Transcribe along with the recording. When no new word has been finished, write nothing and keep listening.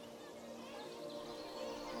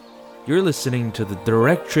You're listening to the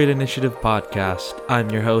Direct Trade Initiative podcast. I'm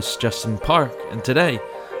your host, Justin Park, and today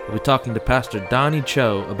we'll be talking to Pastor Donny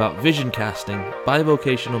Cho about vision casting,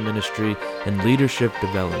 bivocational ministry, and leadership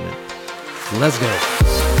development. Let's go.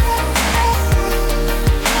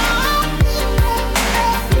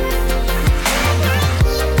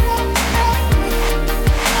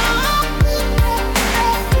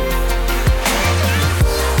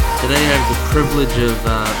 Today I have the privilege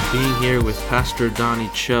of being here with Pastor Donny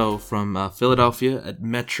Cho from Philadelphia at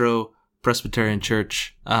Metro Presbyterian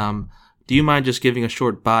Church. Do you mind just giving a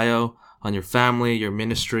short bio on your family, your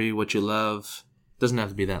ministry, what you love? Doesn't have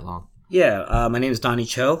to be that long. Yeah, my name is Donny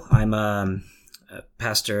Cho. I'm a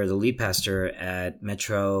pastor, the lead pastor at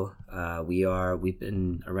Metro. We've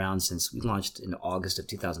been around since we launched in August of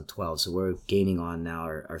 2012, so we're gaining on now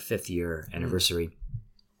our fifth year anniversary.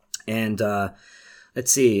 And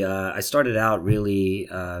let's see, I started out really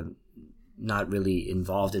not really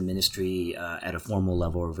involved in ministry at a formal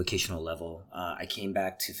level or vocational level. I came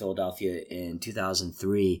back to Philadelphia in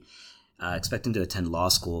 2003, expecting to attend law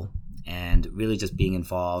school and really just being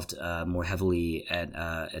involved more heavily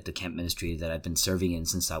at the camp ministry that I've been serving in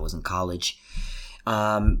since I was in college.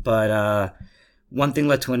 But one thing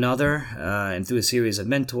led to another, and through a series of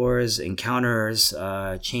mentors, encounters,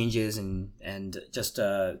 changes, and just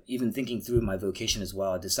even thinking through my vocation as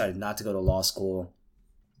well, I decided not to go to law school.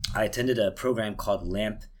 I attended a program called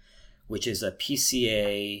LAMP, which is a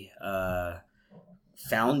PCA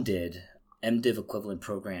founded MDiv equivalent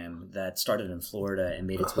program that started in Florida and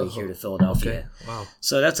made its way here to Philadelphia. Okay. Wow.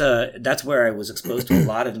 So that's where I was exposed to a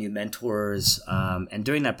lot of new mentors, and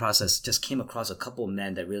during that process, just came across a couple of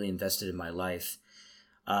men that really invested in my life,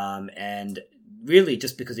 and really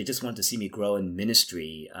just because they just wanted to see me grow in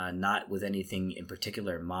ministry, not with anything in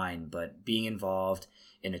particular in mind, but being involved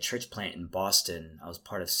in a church plant in Boston. I was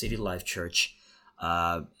part of City Life Church,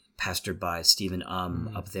 pastored by Stephen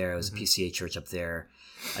up there. It was a PCA church up there.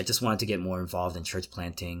 I just wanted to get more involved in church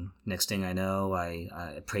planting. Next thing I know,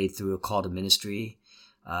 I prayed through a call to ministry,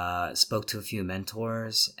 spoke to a few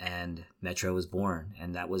mentors, and Metro was born.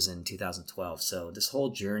 And that was in 2012. So this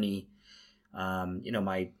whole journey,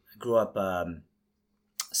 I grew up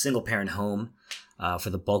single parent home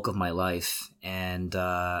for the bulk of my life. And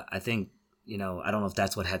I think, I don't know if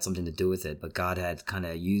that's what had something to do with it, but God had kind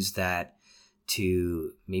of used that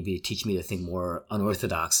to maybe teach me to think more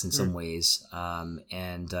unorthodox in some ways.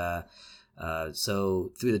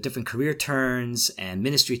 So through the different career turns and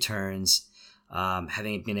ministry turns,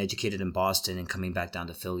 having been educated in Boston and coming back down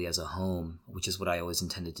to Philly as a home, which is what I always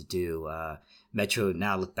intended to do, Metro,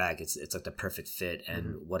 now look back, it's like the perfect fit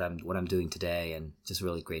and what I'm doing today, and just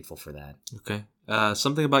really grateful for that. Okay.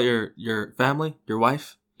 Something about your family, your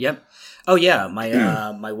wife? Yep. Oh yeah,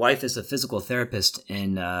 my wife is a physical therapist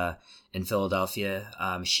in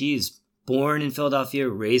Philadelphia. She's born in Philadelphia,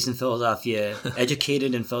 raised in Philadelphia,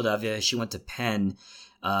 educated in Philadelphia. She went to Penn,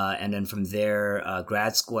 and then from there,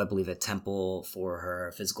 grad school, I believe, at Temple for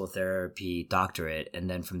her physical therapy doctorate. And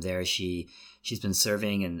then from there, she's been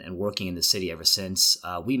serving and working in the city ever since.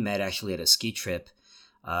 We met actually at a ski trip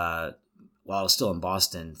while I was still in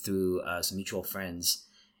Boston through some mutual friends.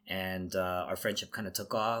 And our friendship kind of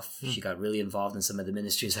took off. She got really involved in some of the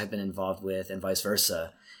ministries I've been involved with, and vice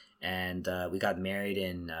versa. And we got married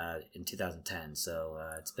in 2010. So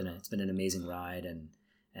it's been an amazing ride,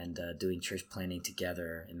 and doing church planning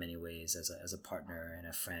together in many ways as a partner and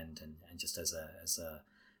a friend, and just as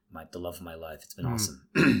the love of my life. It's been awesome.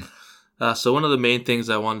 So one of the main things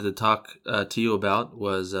I wanted to talk to you about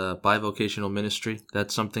was bivocational ministry.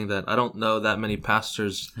 That's something that I don't know that many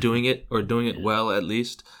pastors doing it, or doing it well at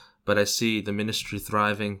least, but I see the ministry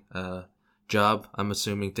thriving. Job, I'm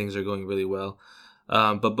assuming things are going really well.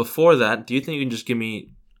 But before that, do you think you can just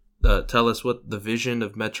tell us what the vision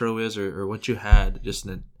of Metro is, or what you had just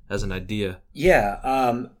as an idea?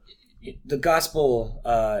 Yeah, the gospel,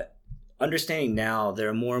 understanding now there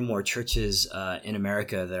are more and more churches in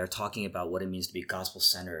America that are talking about what it means to be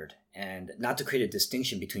gospel-centered, and not to create a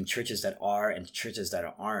distinction between churches that are and churches that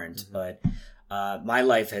aren't, but my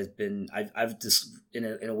life has been, I've just in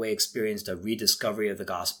a way experienced a rediscovery of the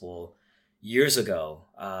gospel years ago,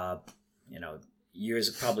 years,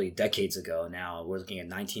 probably decades ago now. We're looking at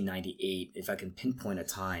 1998, if I can pinpoint a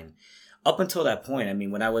time. Up until that point, I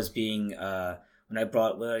mean, when I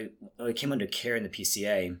came under care in the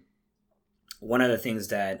PCA, one of the things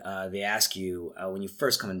that they ask you when you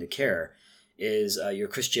first come into care is your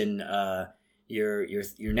Christian,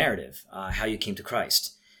 your narrative, how you came to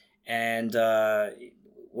Christ. And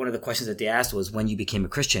one of the questions that they asked was when you became a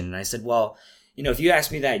Christian. And I said, well, if you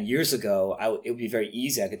asked me that years ago, it would be very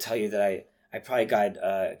easy. I could tell you that I probably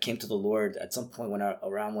came to the Lord at some point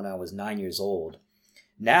around when I was 9 years old.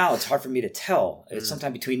 Now it's hard for me to tell. It's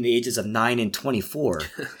sometime between the ages of 9 and 24.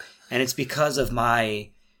 And it's because of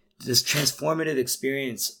this transformative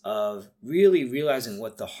experience of really realizing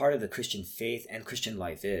what the heart of the Christian faith and Christian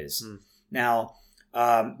life is. Now,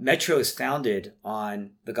 Metro is founded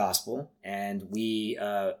on the gospel, and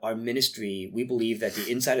our ministry, we believe that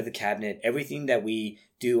the inside of the cabinet, everything that we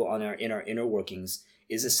do in our inner workings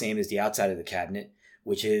is the same as the outside of the cabinet,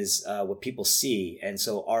 which is what people see. And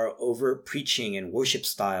so our overt preaching and worship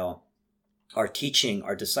style, our teaching,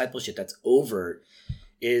 our discipleship that's overt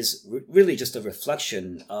is really just a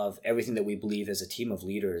reflection of everything that we believe as a team of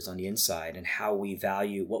leaders on the inside and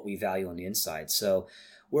what we value on the inside. So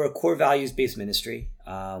we're a core values-based ministry.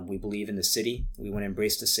 We believe in the city. We want to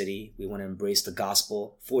embrace the city. We want to embrace the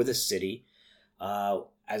gospel for the city.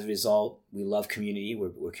 As a result, we love community.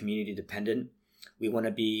 We're community dependent. We want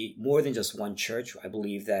to be more than just one church. I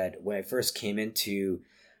believe that when I first came into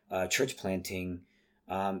church planting,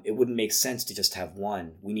 it wouldn't make sense to just have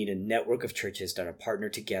one. We need a network of churches that are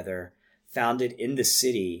partnered together, founded in the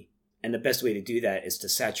city. And the best way to do that is to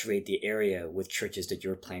saturate the area with churches that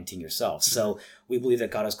you're planting yourself. So we believe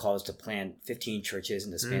that God has called us to plant 15 churches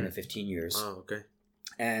in the span of 15 years. Oh, okay.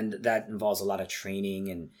 And that involves a lot of training.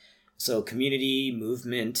 And so community,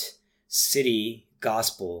 movement, city,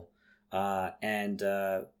 gospel. I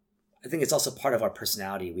think it's also part of our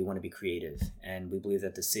personality. We want to be creative. And we believe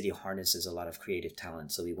that the city harnesses a lot of creative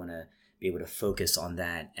talent. So we want to be able to focus on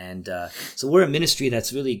that. And so we're a ministry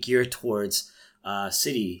that's really geared towards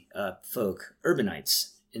city folk,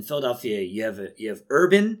 urbanites. In Philadelphia, you have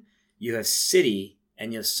urban, you have city,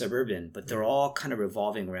 and you have suburban, but they're all kind of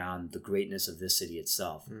revolving around the greatness of this city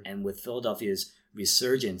itself. And with Philadelphia's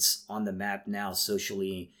resurgence on the map now,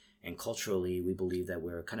 socially and culturally, we believe that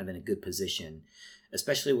we're kind of in a good position.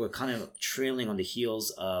 Especially, we're kind of trailing on the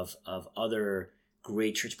heels of other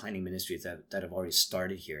great church planting ministries that have already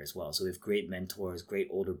started here as well. So we have great mentors, great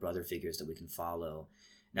older brother figures that we can follow.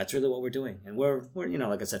 That's really what we're doing. And we're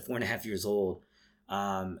like I said, 4.5 years old,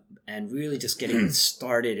 and really just getting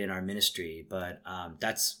started in our ministry. But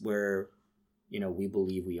that's where, we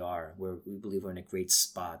believe we are. We believe we're in a great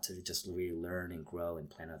spot to just really learn and grow and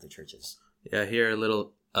plant other churches. Yeah, I hear a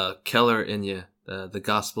little Keller in you, the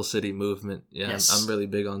Gospel City movement. Yeah, yes. I'm really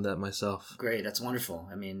big on that myself. Great, that's wonderful.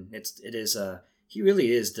 I mean, he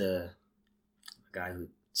really is the guy who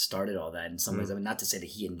started all that in some ways. I mean, not to say that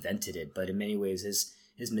he invented it, but in many ways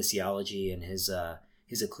his missiology and his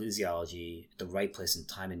ecclesiology at the right place and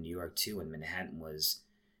time in New York too, when Manhattan was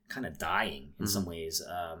kind of dying in some ways.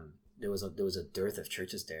 There was a dearth of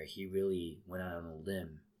churches there. He really went out on a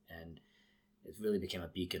limb, and it really became a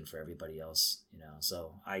beacon for everybody else.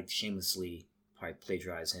 So I shamelessly probably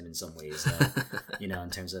plagiarize him in some ways, in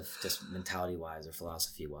terms of just mentality wise or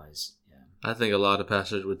philosophy wise. Yeah, I think a lot of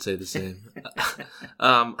pastors would say the same.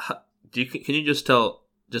 Can you just tell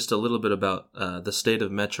just a little bit about the state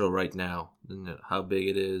of Metro right now, and how big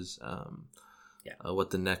it is, what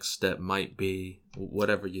the next step might be,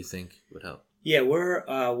 whatever you think would help? Yeah,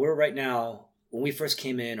 we're right now. When we first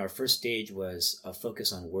came in, our first stage was a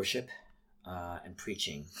focus on worship and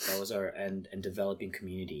preaching. That was and developing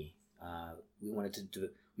community.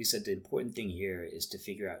 We said the important thing here is to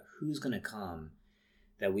figure out who's going to come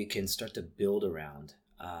that we can start to build around.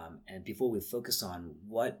 And before we focus on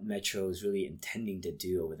what Metro is really intending to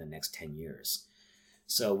do over the next 10 years.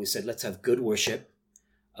 So we said, let's have good worship,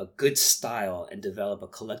 a good style, and develop a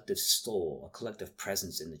collective soul, a collective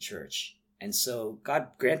presence in the church. And so God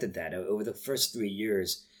granted that. Over the first 3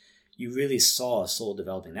 years, you really saw a soul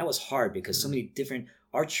developing. That was hard because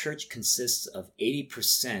our church consists of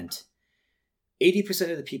 80%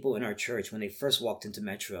 of the people in our church, when they first walked into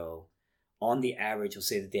Metro, on the average, will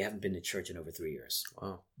say that they haven't been to church in over 3 years.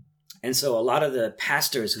 Wow. And so a lot of the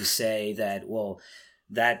pastors who say that, well,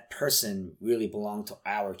 that person really belonged to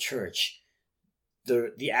our church,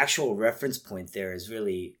 the actual reference point there is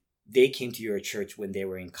really, they came to your church when they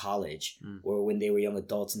were in college or when they were young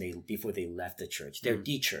adults and before they left the church. They're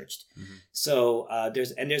de-churched. So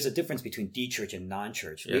there's a difference between de-church and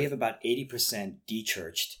non-church. Yeah. We have about 80%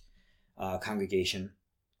 de-churched congregation.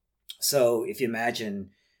 So if you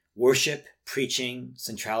imagine worship, preaching,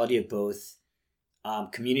 centrality of both,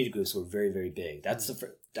 community groups were very, very big.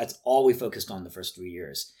 That's all we focused on the first 3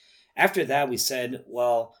 years. After that, we said,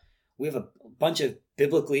 well, we have a bunch of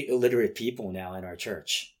biblically illiterate people now in our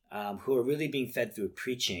church. Who are really being fed through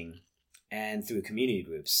preaching and through community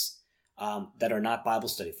groups that are not Bible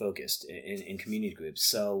study focused in community groups.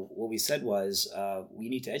 So what we said was we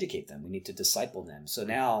need to educate them. We need to disciple them. So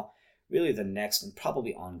now really the next and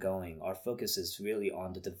probably ongoing, our focus is really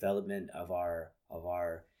on the development of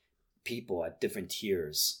our people at different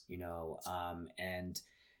tiers, and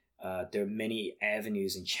there are many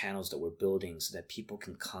avenues and channels that we're building so that people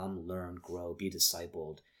can come, learn, grow, be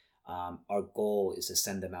discipled. Our goal is to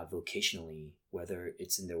send them out vocationally, whether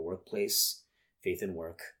it's in their workplace, faith and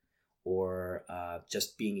work, or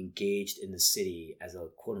just being engaged in the city as a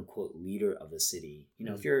quote unquote leader of the city.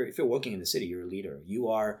 If you're working in the city, you're a leader.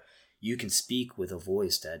 You can speak with a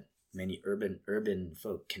voice that many urban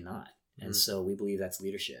folk cannot. And so we believe that's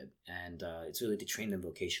leadership. And it's really to train them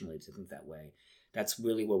vocationally to think that way. That's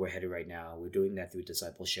really where we're headed right now. We're doing that through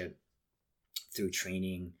discipleship, through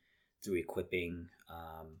training, through equipping,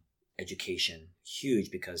 education. Huge,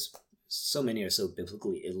 because so many are so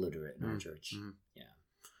biblically illiterate in our church. Yeah.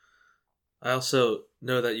 I also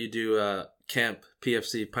know that you do camp,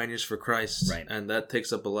 PFC, Pioneers for Christ, right, and that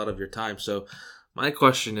takes up a lot of your time. So my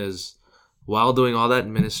question is, while doing all that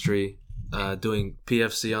ministry, doing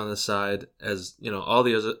PFC on the side, as all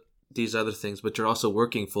these other things, but you're also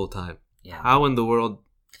working full time. Yeah. How in the world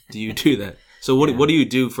do you do that? So what do you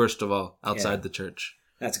do, first of all, outside the church?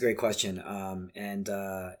 That's a great question. And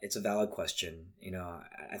it's a valid question.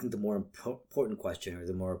 I think the more important question, or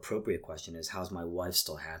the more appropriate question, is how's my wife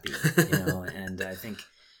still happy? And I think,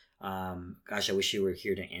 gosh, I wish you were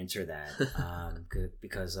here to answer that.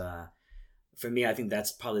 Because for me, I think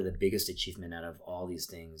that's probably the biggest achievement out of all these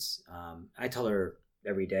things. I tell her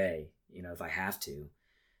every day, if I have to,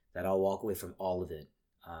 that I'll walk away from all of it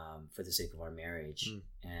for the sake of our marriage.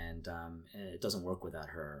 And it doesn't work without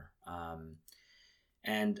her.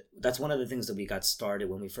 And that's one of the things that we got started.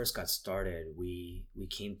 When we first got started, we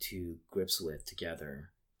came to grips with together.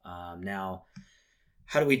 Now,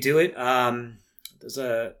 how do we do it? There's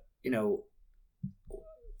a,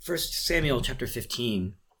 1 Samuel chapter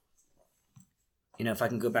 15. If I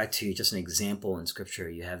can go back to just an example in scripture,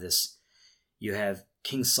 you have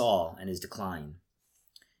King Saul and his decline.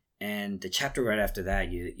 And the chapter right after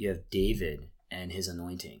that, you have David and his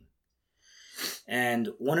anointing. And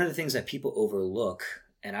one of the things that people overlook,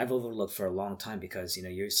 and I've overlooked for a long time because,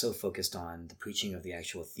 you're so focused on the preaching of the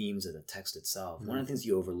actual themes of the text itself. One of the things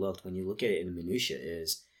you overlooked when you look at it in minutiae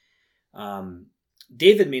is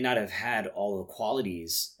David may not have had all the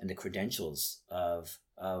qualities and the credentials of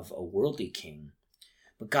a worldly king,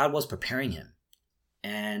 but God was preparing him.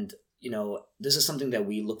 And, this is something that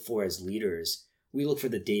we look for as leaders. We look for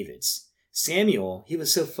the Davids. Samuel, he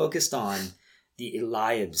was so focused on the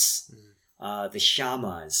Eliabs, the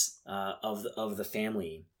Shammas of the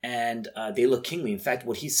family, and they look kingly. In fact,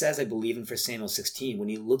 what he says, I believe, in 1 Samuel 16, when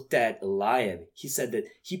he looked at Eliab, he said that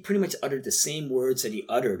he pretty much uttered the same words that he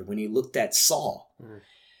uttered when he looked at Saul.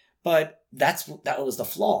 But that was the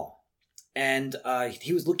flaw, and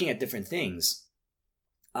he was looking at different things.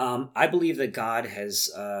 I believe that God has,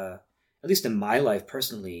 at least in my life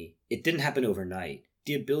personally, it didn't happen overnight.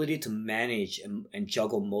 The ability to manage and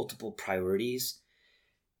juggle multiple priorities,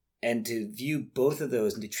 and to view both of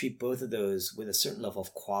those and to treat both of those with a certain level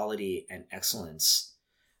of quality and excellence,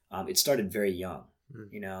 it started very young.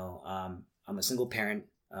 I'm a single parent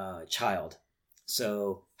child,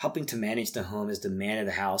 so helping to manage the home as the man of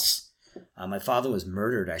the house. My father was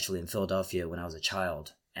murdered actually in Philadelphia when I was a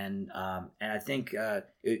child, and I think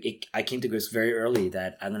I came to grips very early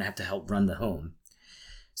that I'm going to have to help run the home.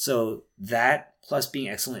 So that, plus being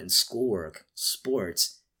excellent in schoolwork,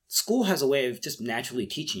 sports, school has a way of just naturally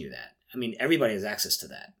teaching you that. I mean, everybody has access to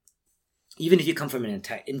that. Even if you come from an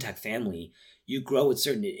intact family, you grow with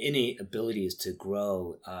certain innate abilities to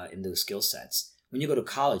grow in those skill sets. When you go to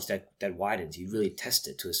college, that widens. You really test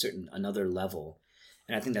it to another level.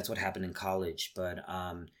 And I think that's what happened in college. But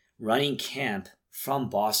running camp from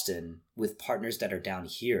Boston with partners that are down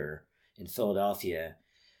here in Philadelphia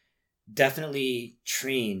definitely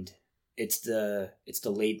trained. It's the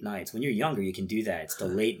late nights. When you're younger, you can do that. It's the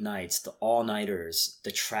late nights, the all-nighters,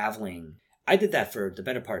 the traveling. I did that for the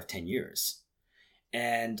better part of 10 years.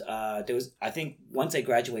 And I think once I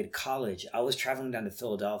graduated college, I was traveling down to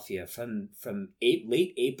Philadelphia from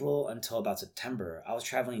late April until about September. I was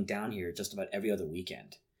traveling down here just about every other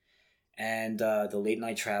weekend. And the late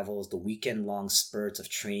night travels, the weekend long spurts of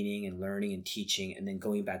training and learning and teaching, and then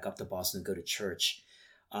going back up to Boston to go to church.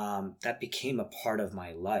 That became a part of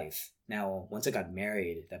my life. Now, once I got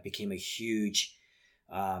married, that became a huge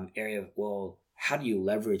area of, well, how do you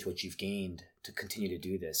leverage what you've gained to continue to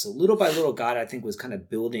do this? So little by little, God, I think, was kind of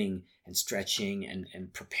building and stretching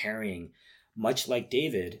and preparing, much like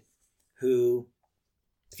David, who,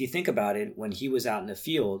 if you think about it, when he was out in the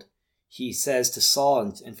field, he says to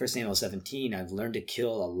Saul in 1 Samuel 17, I've learned to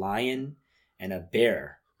kill a lion and a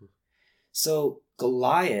bear. So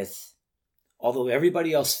Goliath although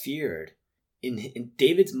everybody else feared, in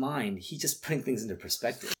David's mind, he's just putting things into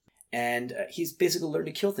perspective. And he's basically learned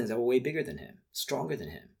to kill things that were way bigger than him, stronger than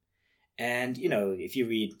him. And, if you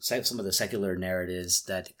read some of the secular narratives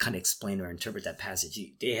that kind of explain or interpret that passage,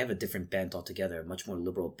 they have a different bent altogether, a much more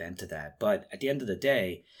liberal bent to that. But at the end of the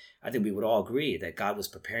day, I think we would all agree that God was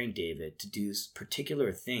preparing David to do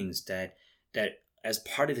particular things that as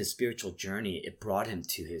part of his spiritual journey, it brought him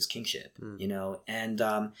to his kingship,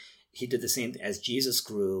 and he did the same as Jesus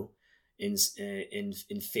grew in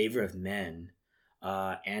favor of men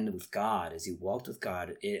and with God, as he walked with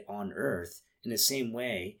God on earth. In the same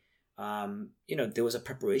way, there was a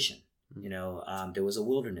preparation. There was a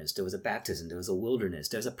wilderness, there was a baptism, there was a wilderness,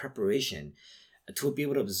 there's a preparation to be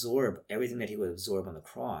able to absorb everything that he would absorb on the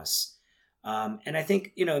cross. And I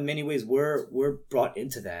think, in many ways we're brought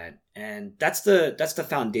into that, and that's the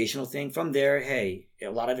foundational thing. From there, hey, a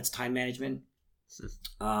lot of it's time management.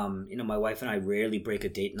 My wife and I rarely break a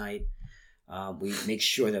date night. We make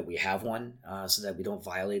sure that we have one, so that we don't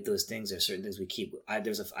violate those things. There's certain things we keep. I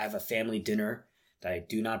have a family dinner that I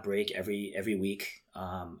do not break every week.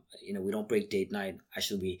 We don't break date night.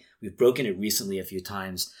 Actually, we've broken it recently a few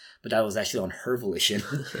times, but that was actually on her volition.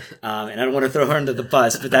 And I don't want to throw her under the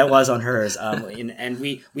bus, but that was on hers. And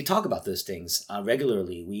we talk about those things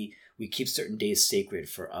regularly. We keep certain days sacred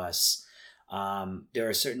for us. There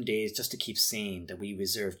are certain days just to keep sane that we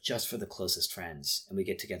reserve just for the closest friends, and we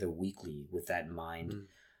get together weekly with that in mind.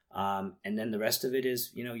 And then the rest of it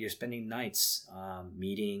is, you're spending nights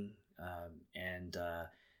meeting, and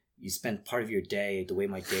you spend part of your day, the way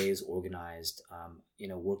my day is organized,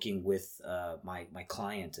 working with my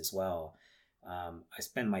client as well. I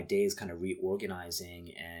spend my days kind of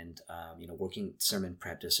reorganizing and working sermon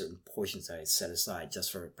prep. There's certain portions that I set aside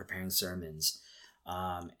just for preparing sermons,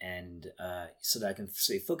 so that I can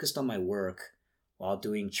stay focused on my work while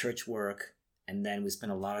doing church work. And then we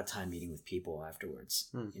spend a lot of time meeting with people afterwards.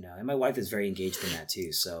 And my wife is very engaged in that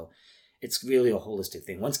too. So it's really a holistic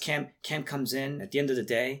thing. Once camp comes in, at the end of the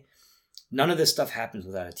day, none of this stuff happens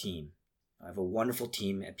without a team. I have a wonderful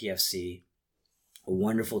team at PFC, a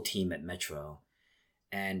wonderful team at Metro.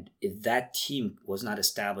 And if that team was not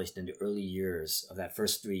established in the early years of that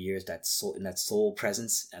first 3 years, in that soul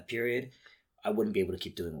presence period, I wouldn't be able to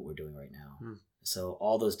keep doing what we're doing right now. So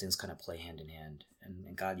all those things kind of play hand in hand,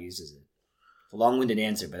 and God uses it. It's a long-winded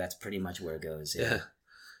answer, but that's pretty much where it goes. Yeah.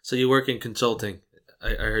 So you work in consulting.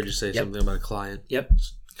 I heard you say something about a client. Yep.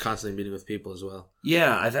 Constantly meeting with people as well.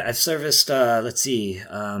 Yeah, I've serviced, probably 3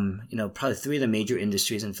 of the major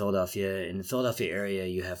industries in Philadelphia. In the Philadelphia area,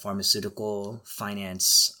 you have pharmaceutical,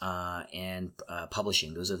 finance, and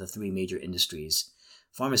publishing. Those are the 3 major industries.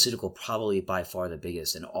 Pharmaceutical probably by far the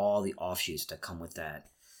biggest, and all the offshoots that come with that.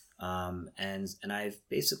 And I've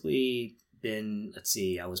basically been,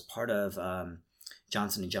 I was part of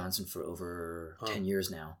Johnson & Johnson for over 10 years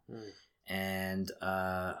now. And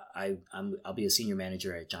I'll be a senior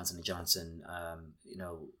manager at Johnson & Johnson,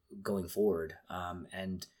 going forward.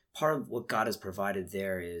 And part of what God has provided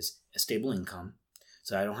there is a stable income,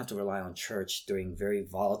 so I don't have to rely on church during very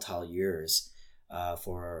volatile years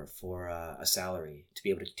for a salary to be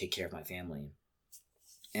able to take care of my family.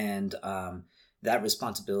 And that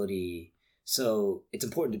responsibility. So it's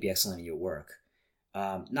important to be excellent at your work,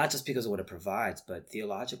 not just because of what it provides, but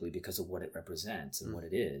theologically because of what it represents and what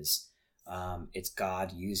it is. It's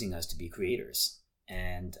God using us to be creators,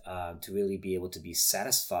 and to really be able to be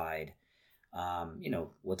satisfied.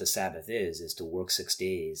 What the Sabbath is to work 6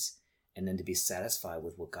 days, and then to be satisfied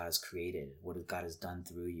with what God has created, what God has done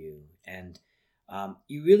through you. And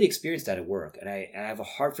you really experience that at work. And I have a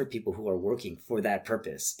heart for people who are working for that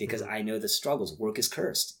purpose, because I know the struggles. Work is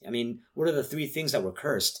cursed. I mean, what are the 3 things that were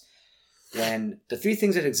cursed? When the 3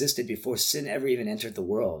 things that existed before sin ever even entered the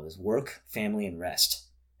world was work, family, and rest.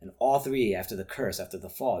 And all 3, after the curse, after the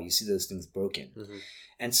fall, you see those things broken.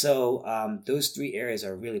 And so those 3 areas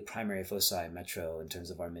are really primary foci at Metro in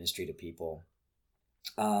terms of our ministry to people.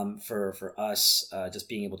 For us, just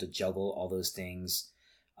being able to juggle all those things,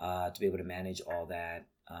 to be able to manage all that,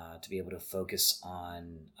 to be able to focus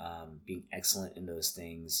on being excellent in those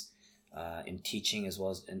things, in teaching as well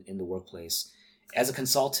as in the workplace. As a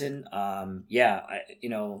consultant, 8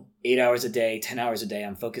 hours a day, 10 hours a day,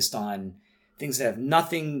 I'm focused on things that have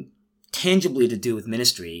nothing tangibly to do with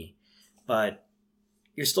ministry, but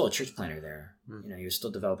you're still a church planner there. You're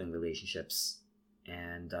still developing relationships,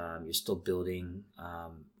 and you're still building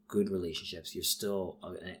good relationships.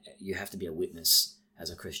 You have to be a witness as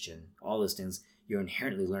a Christian. All those things you're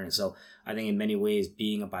inherently learning. So I think in many ways,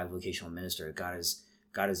 being a bivocational minister, God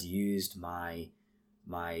has used my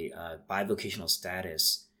bivocational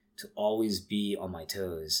status to always be on my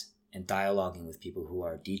toes and dialoguing with people who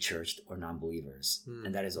are de-churched or non-believers.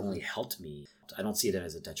 And that has only helped me. I don't see that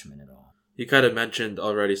as a detriment at all. You kind of mentioned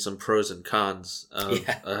already some pros and cons of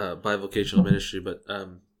bivocational ministry, but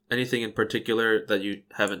anything in particular that you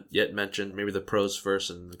haven't yet mentioned? Maybe the pros first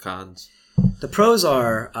and the cons. The pros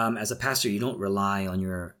are, as a pastor, you don't rely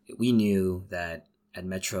on we knew that at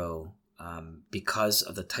Metro, because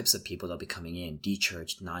of the types of people that'll be coming in,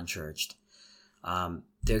 de-churched, non-churched,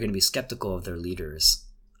 they're going to be skeptical of their leaders.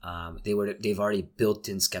 They've already built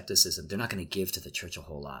in skepticism. They're not going to give to the church a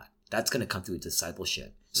whole lot. That's going to come through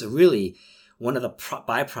discipleship. So really, one of the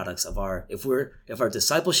byproducts of if our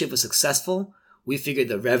discipleship was successful, we figured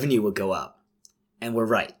the revenue would go up. And we're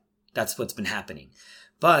right. That's what's been happening.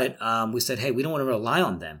 But we said, hey, we don't want to rely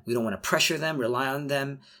on them. We don't want to pressure them, rely on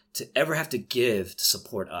them to ever have to give to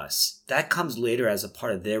support us. That comes later as a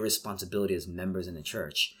part of their responsibility as members in the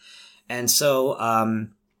church. And so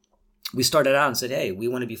we started out and said, hey, we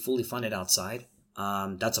want to be fully funded outside.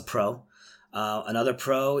 That's a pro. Another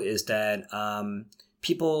pro is that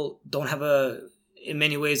people don't have in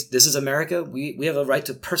many ways, this is America. We have a right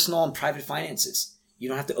to personal and private finances. You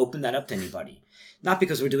don't have to open that up to anybody. Not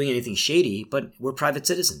because we're doing anything shady, but we're private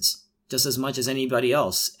citizens just as much as anybody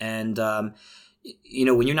else. And,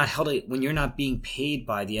 when you're not being paid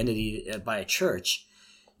by the entity, by a church,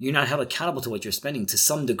 you're not held accountable to what you're spending to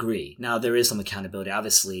some degree. Now, there is some accountability.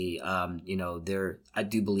 Obviously, I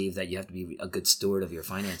do believe that you have to be a good steward of your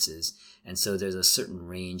finances. And so there's a certain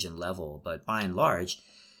range and level. But by and large,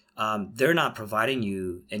 they're not providing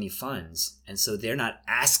you any funds. And so they're not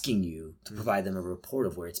asking you to provide them a report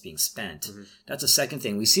of where it's being spent. Mm-hmm. That's a second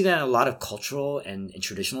thing. We see that in a lot of cultural and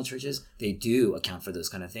traditional churches. They do account for those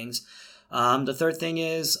kind of things. The third thing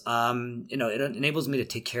is, it enables me to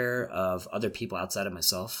take care of other people outside of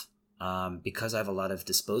myself. Because I have a lot of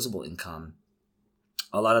disposable income,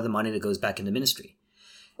 a lot of the money that goes back into ministry.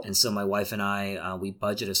 And so my wife and I, we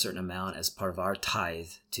budget a certain amount as part of our tithe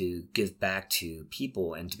to give back to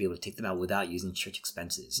people and to be able to take them out without using church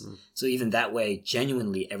expenses. Mm. So even that way,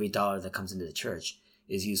 genuinely, every dollar that comes into the church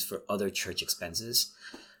is used for other church expenses.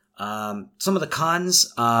 Some of the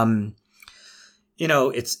cons,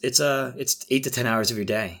 it's 8 to 10 hours of your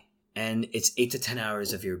day, and it's 8 to 10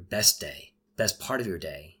 hours of your best part of your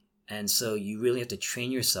day. And so you really have to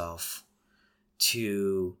train yourself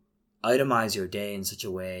to itemize your day in such a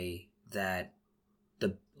way that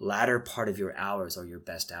the latter part of your hours are your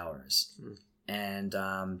best hours. Mm. And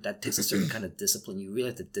that takes a certain kind of discipline. You really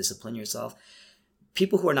have to discipline yourself.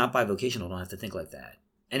 People who are not bivocational don't have to think like that.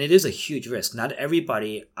 And it is a huge risk.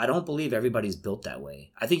 I don't believe everybody's built that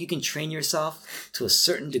way. I think you can train yourself to a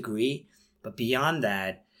certain degree, but beyond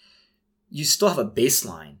that, you still have a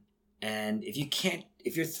baseline. And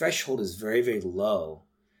if your threshold is very, very low,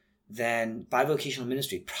 then bivocational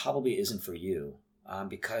ministry probably isn't for you,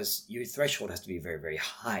 because your threshold has to be very, very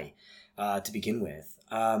high to begin with.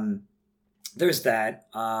 There's that.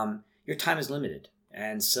 Your time is limited.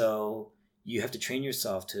 And so you have to train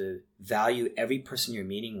yourself to value every person you're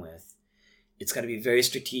meeting with. It's got to be very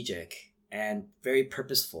strategic and very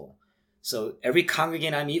purposeful. So every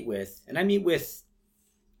congregant I meet with, and I meet with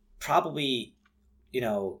probably, in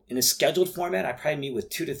a scheduled format, I probably meet with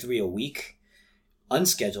 2 to 3 a week.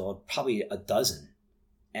 Unscheduled, probably a dozen.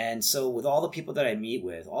 And so with all the people that I meet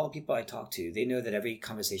with, all the people I talk to, they know that every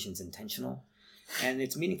conversation is intentional and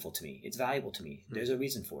it's meaningful to me. It's valuable to me. There's a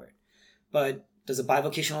reason for it. But does a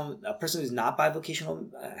person who's not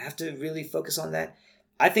bivocational have to really focus on that?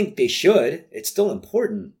 I think they should. It's still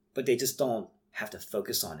important, but they just don't have to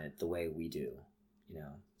focus on it the way we do,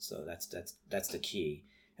 So that's the key.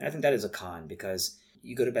 And I think that is a con, because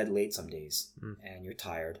you go to bed late some days and you're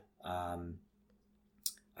tired.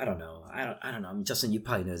 I don't know. I don't know. I mean, Justin, you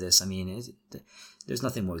probably know this. I mean, there's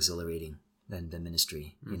nothing more exhilarating than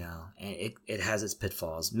ministry, and it has its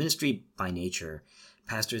pitfalls. Ministry by nature,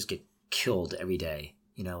 pastors get killed every day.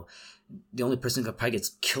 The only person who probably gets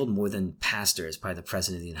killed more than pastor is probably the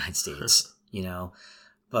president of the United States,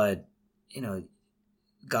 But,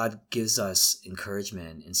 God gives us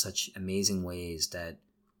encouragement in such amazing ways that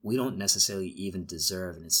we don't necessarily even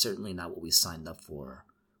deserve, and it's certainly not what we signed up for.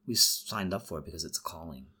 We signed up for it because it's a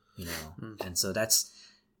calling, And so that's,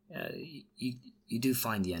 you do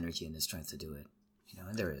find the energy and the strength to do it,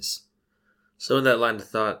 and there is. So in that line of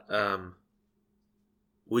thought,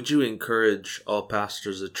 would you encourage all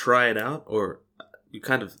pastors to try it out, or you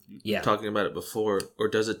kind of talking about it before, or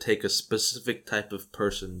does it take a specific type of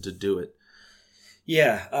person to do it?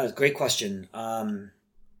 Yeah, great question.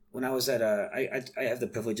 When I was at I have the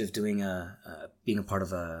privilege of being a part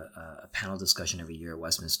of a panel discussion every year at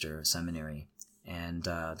Westminster Seminary, and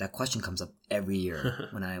that question comes up every year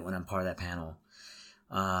when I'm part of that panel.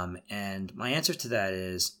 And my answer to that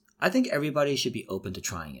is, I think everybody should be open to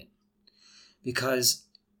trying it, because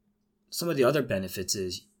some of the other benefits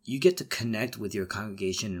is you get to connect with your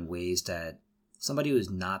congregation in ways that somebody who is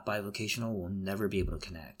not bivocational will never be able to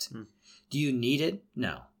connect. Do you need it?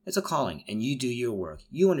 No. It's a calling, and you do your work.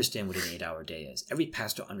 You understand what an 8-hour day is. Every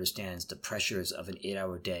pastor understands the pressures of an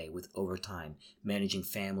 8-hour day with overtime, managing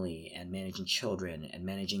family and managing children and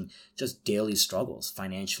managing just daily struggles,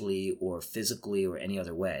 financially or physically or any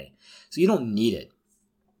other way. So you don't need it.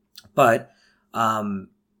 But one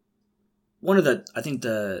of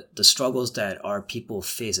the struggles that our people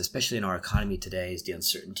face, especially in our economy today, is the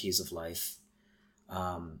uncertainties of life,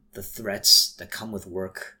 the threats that come with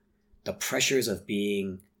work, the pressures of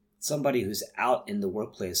being somebody who's out in the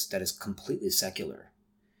workplace that is completely secular.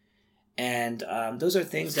 And those are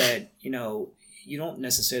things that, you don't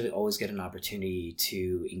necessarily always get an opportunity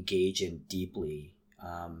to engage in deeply.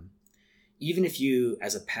 Even if you,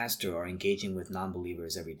 as a pastor, are engaging with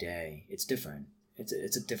non-believers every day, it's different.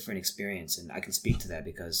 It's a different experience. And I can speak to that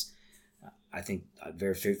because I think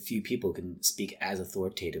very few people can speak as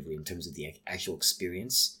authoritatively in terms of the actual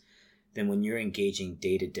experience than when you're engaging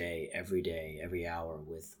day to day, every hour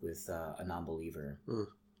with a non-believer.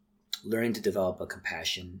 Learning to develop a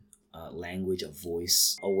compassion, language, a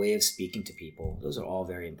voice, a way of speaking to people. Those are all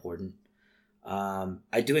very important.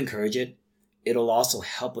 I do encourage it. It'll also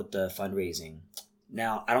help with the fundraising.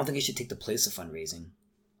 Now, I don't think it should take the place of fundraising.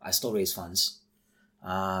 I still raise funds.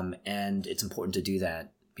 And it's important to do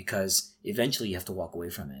that because eventually you have to walk away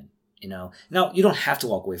from it. Now you don't have to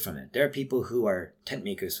walk away from it. There are people who are tent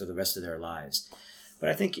makers for the rest of their lives. But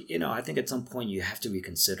I think at some point you have to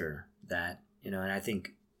reconsider that, and I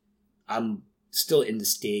think I'm still in the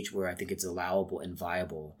stage where I think it's allowable and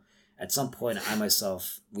viable. At some point,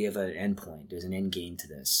 we have an end point. There's an end game to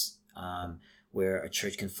this, where a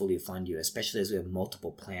church can fully fund you, especially as we have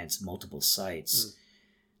multiple plants, multiple sites.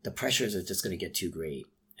 The pressures are just going to get too great.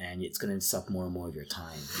 And it's going to suck more and more of your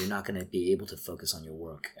time. You're not going to be able to focus on your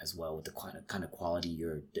work as well with the kind of quality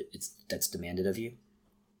that's demanded of you.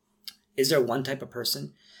 Is there one type of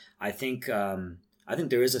person? I think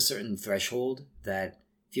there is a certain threshold that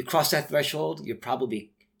if you cross that threshold,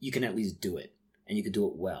 you can at least do it, and you can do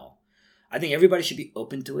it well. I think everybody should be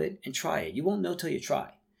open to it and try it. You won't know till you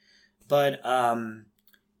try. But I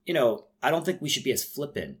don't think we should be as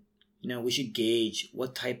flippant. We should gauge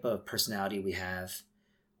what type of personality we have.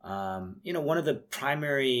 One of the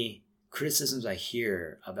primary criticisms I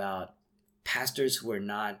hear about pastors who are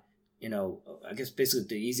not, I guess basically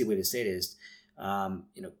the easy way to say it is,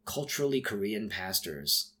 culturally Korean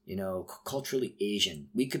pastors, culturally Asian.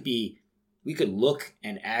 We could look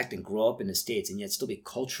and act and grow up in the States and yet still be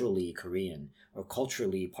culturally Korean or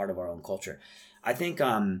culturally part of our own culture. I think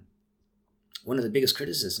one of the biggest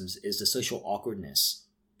criticisms is the social awkwardness.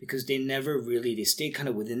 Because they stayed kind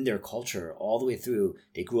of within their culture all the way through.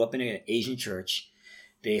 They grew up in an Asian church.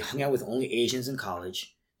 They hung out with only Asians in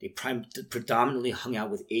college. They predominantly hung out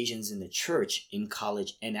with Asians in the church in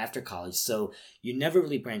college and after college. So you never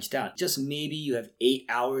really branched out. Just maybe you have 8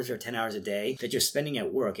 hours or 10 hours a day that you're spending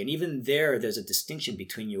at work. And even there's a distinction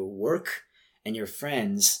between your work and your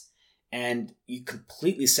friends. And you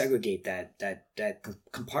completely segregate that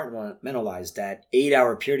compartmentalize that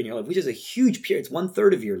 8-hour period in your life, which is a huge period. It's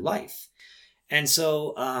 1/3 of your life. And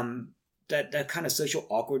so that kind of social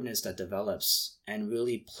awkwardness that develops and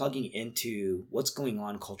really plugging into what's going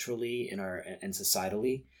on culturally and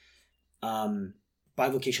societally,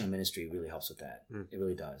 bivocational ministry really helps with that. It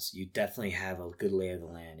really does. You definitely have a good lay of the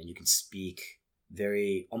land and you can speak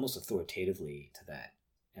very almost authoritatively to that.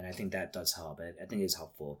 And I think that does help. I think it's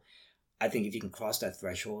helpful. I think if you can cross that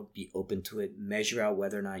threshold, be open to it, measure out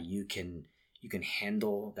whether or not you can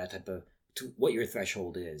handle that type of to what your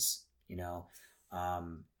threshold is. I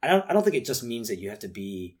don't think it just means that you have to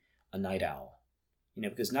be a night owl,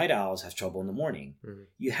 because night owls have trouble in the morning.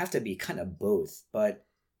 You have to be kind of both, but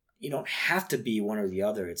you don't have to be one or the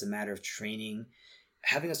other. It's a matter of training,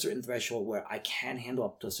 having a certain threshold where I can handle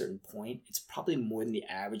up to a certain point. It's probably more than the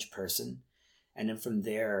average person, and then from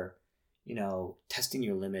there, testing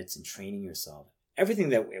your limits and training yourself.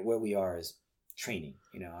 Everything where we are is training.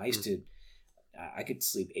 I could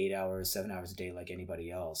sleep 8 hours, 7 hours a day like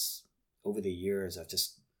anybody else. Over the years, I've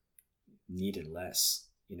just needed less.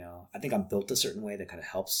 I think I'm built a certain way that kind of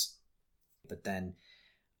helps. But then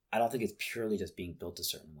I don't think it's purely just being built a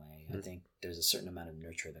certain way. I think there's a certain amount of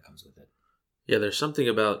nurture that comes with it. Yeah, there's something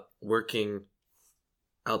about working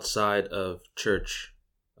outside of church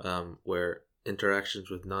where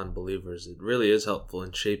interactions with non-believers, it really is helpful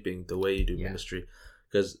in shaping the way you do ministry.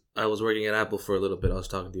 Because I was working at Apple for a little bit. I was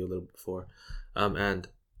talking to you a little bit before. And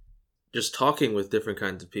just talking with different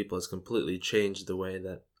kinds of people has completely changed the way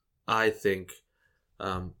that I think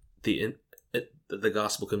the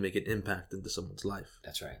gospel can make an impact into someone's life.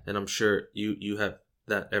 That's right. And I'm sure you have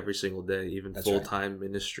that every single day, even That's full-time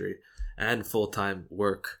ministry and full-time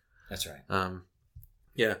work. That's right.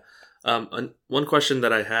 Yeah. One question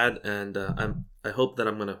that I had, and I hope that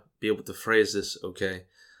I'm going to be able to phrase this okay.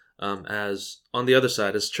 As on the other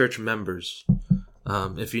side, as church members,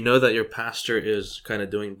 if you know that your pastor is kind of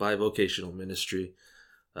doing bivocational ministry,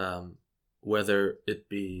 whether it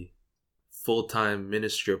be full-time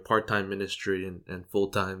ministry or part-time ministry and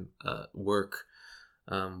full-time work,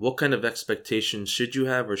 what kind of expectations should you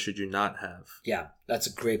have or should you not have? Yeah, that's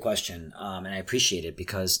a great question. And I appreciate it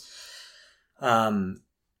because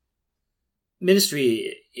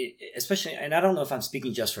ministry, especially, and I don't know if I'm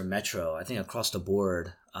speaking just for Metro, I think across the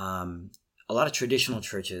board, a lot of traditional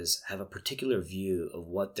churches have a particular view of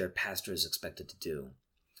what their pastor is expected to do.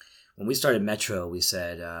 When we started Metro, we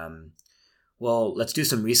said, well, let's do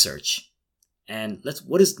some research. And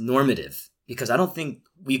what is normative? Because I don't think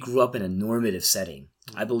we grew up in a normative setting.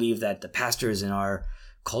 I believe that the pastors in our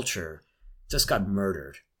culture just got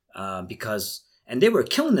murdered and they were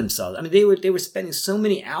killing themselves. I mean, they were spending so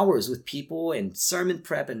many hours with people and sermon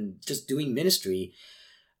prep and just doing ministry.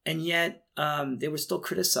 And yet they were still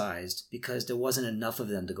criticized because there wasn't enough of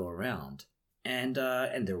them to go around. And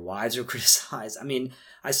their wives were criticized. I mean,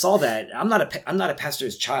 I saw that. I'm not a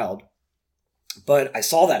pastor's child, but I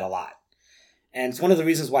saw that a lot. And it's one of the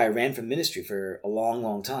reasons why I ran from ministry for a long,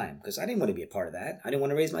 long time, because I didn't want to be a part of that. I didn't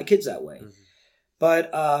want to raise my kids that way. Mm-hmm. But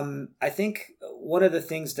I think one of the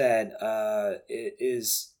things that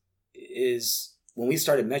is when we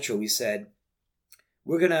started Metro, we said,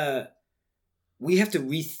 we have to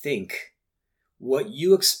rethink what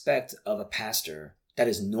you expect of a pastor that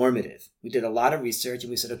is normative. We did a lot of research and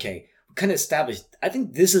we said, okay, we kind of established, I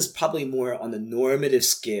think this is probably more on the normative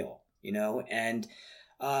scale, and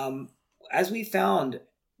as we found,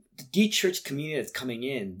 the de-church community that's coming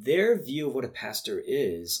in, their view of what a pastor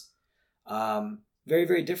is very,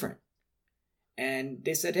 very different. And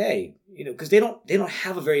they said, hey, because they don't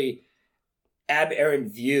have a very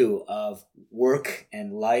aberrant view of work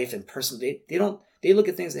and life and personal. They look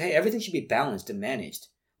at things that, hey, everything should be balanced and managed.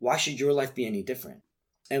 Why should your life be any different?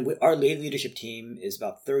 And our lay leadership team is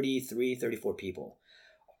about 33, 34 people.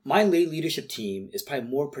 My lay leadership team is probably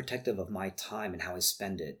more protective of my time and how I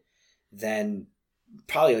spend it than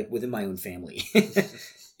probably like within my own family.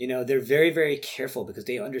 They're very, very careful because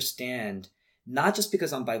they understand, not just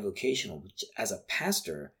because I'm bivocational, which as a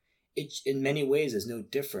pastor, it in many ways is no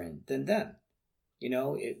different than them.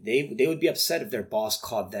 They would be upset if their boss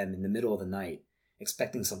called them in the middle of the night,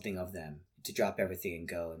 expecting something of them to drop everything and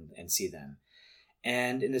go and see them.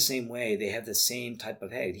 And in the same way, they have the same type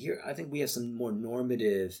of, hey, here, I think we have some more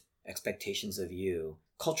normative expectations of you,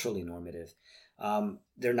 culturally normative.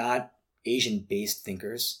 They're not Asian-based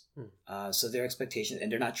thinkers, so their expectations,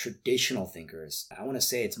 and they're not traditional thinkers. I want to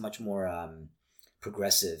say it's much more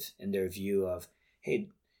progressive in their view of, hey,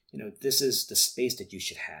 this is the space that you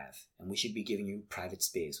should have, and we should be giving you private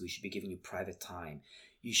space. We should be giving you private time.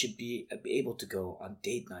 You should be able to go on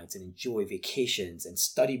date nights and enjoy vacations and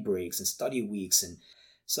study breaks and study weeks. And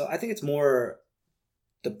so I think it's more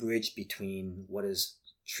the bridge between what is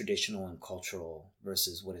traditional and cultural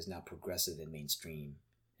versus what is now progressive and mainstream.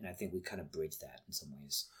 And I think we kind of bridge that in some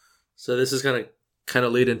ways. So this is going to kind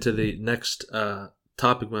of lead into the next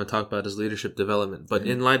topic we're going to talk about is leadership development. But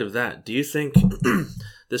in light of that, do you think,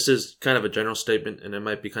 this is kind of a general statement and it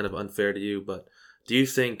might be kind of unfair to you, but do you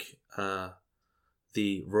think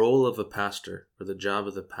the role of a pastor or the job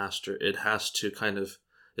of the pastor, it has to kind of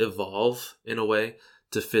evolve in a way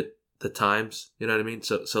to fit the times? You know what I mean?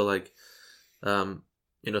 So like,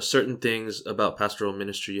 certain things about pastoral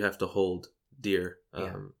ministry you have to hold dear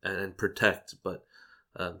and protect, but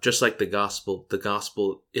just like the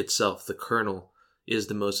gospel itself, the kernel is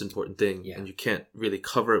the most important thing, and you can't really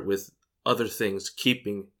cover it with other things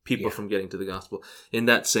keeping people from getting to the gospel. In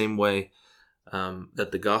that same way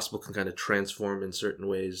that the gospel can kind of transform in certain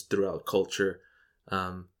ways throughout culture,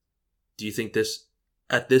 do you think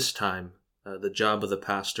at this time the job of the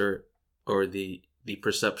pastor or the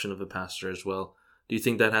perception of a pastor as well, do you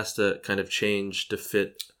think that has to kind of change to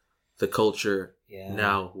fit the culture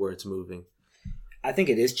now where it's moving? I think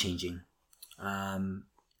it is changing.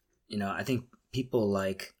 I think people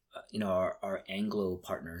like, our Anglo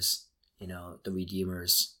partners, the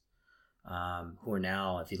Redeemers, who are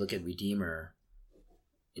now, if you look at Redeemer,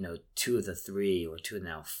 2 of the 3 or 2 of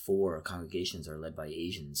now 4 congregations are led by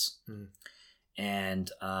Asians. And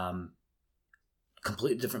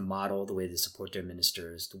completely different model, the way they support their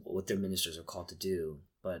ministers, what their ministers are called to do.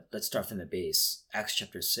 But let's start from the base. Acts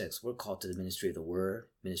chapter 6, we're called to the ministry of the word,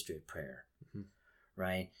 ministry of prayer,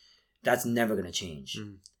 right? That's never going to change.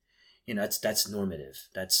 You know, that's normative.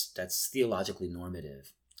 That's theologically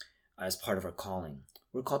normative as part of our calling.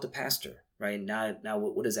 We're called to pastor, right? Now,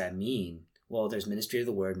 what does that mean? Well, there's ministry of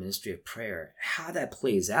the word, ministry of prayer. How that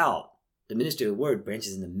plays out, the ministry of the word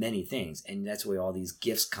branches into many things, and that's where all these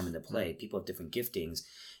gifts come into play. People have different giftings.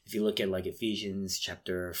 If you look at like Ephesians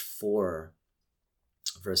chapter 4,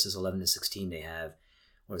 verses 11 to 16, they have,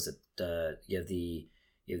 what is it? You have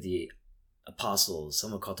the apostles.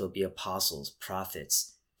 Some are called to be apostles,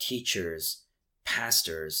 prophets, teachers,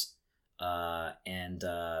 pastors, and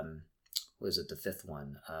what is it? The fifth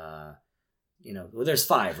one. Well, there's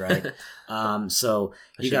 5, right? So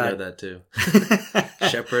I you should know that too.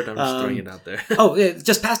 Shepherd, I'm just throwing it out there. Oh, yeah,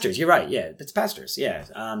 just pastors. You're right. Yeah, it's pastors. Yeah,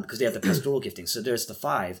 because they have the pastoral gifting. So there's the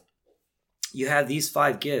 5. You have these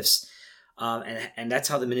 5 gifts, and that's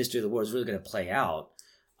how the ministry of the word is really going to play out.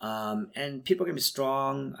 And people are going to be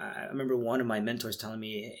strong. I remember one of my mentors telling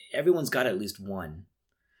me, everyone's got at least one,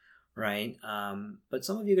 right? But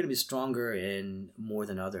some of you are going to be stronger in more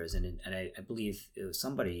than others. And I believe it was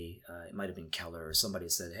somebody, it might have been Keller or somebody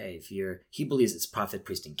said, hey, he believes it's prophet,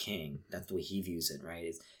 priest, and king. That's the way he views it,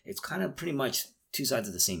 right? It's kind of pretty much 2 sides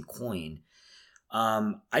of the same coin.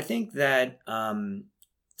 I think that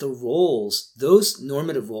the roles, those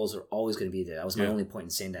normative roles are always going to be there. That was my only point in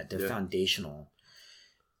saying that. They're foundational.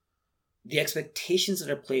 The expectations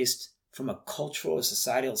that are placed from a cultural or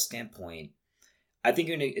societal standpoint, I think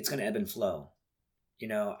it's going to ebb and flow. You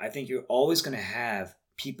know, I think you're always going to have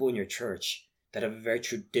people in your church that have a very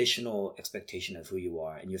traditional expectation of who you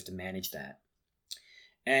are, and you have to manage that.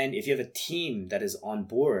 And if you have a team that is on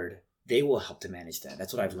board, they will help to manage that.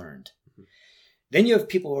 That's what I've learned. Then you have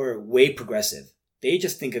people who are way progressive. They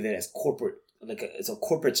just think of it as corporate, like it's a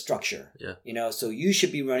corporate structure. Yeah. You know, so you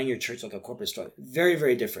should be running your church like a corporate structure. Very,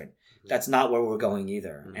 very different. That's not where we're going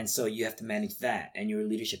either. And so you have to manage that, and your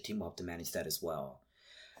leadership team will have to manage that as well.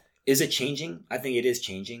 Is it changing? I think it is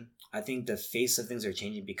changing. I think the face of things are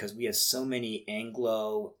changing because we have so many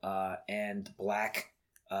Anglo and Black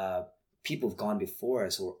people who've gone before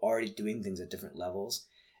us who are already doing things at different levels.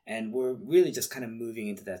 And we're really just kind of moving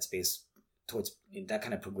into that space, towards that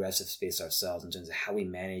kind of progressive space ourselves in terms of how we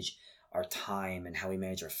manage our time and how we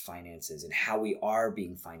manage our finances and how we are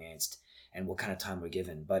being financed and what kind of time we're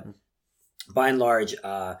given. But by and large,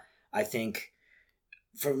 I think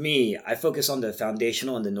for me, I focus on the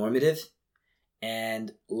foundational and the normative,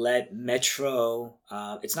 and let Metro,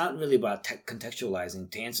 it's not really about contextualizing.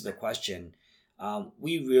 To answer the question,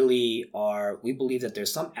 we believe that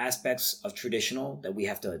there's some aspects of traditional that we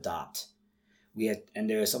have to adopt. And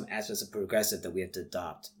there are some aspects of progressive that we have to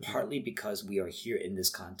adopt, partly because we are here in this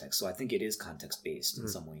context. So I think it is context-based in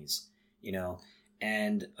some ways, you know,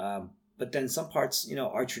 and but then some parts, you know,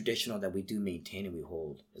 are traditional that we do maintain and we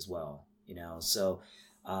hold as well, you know. So,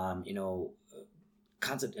 you know,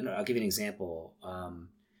 concept. And I'll give you an example.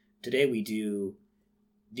 Today we do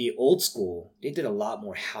the old school. They did a lot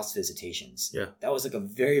more house visitations. Yeah, that was like a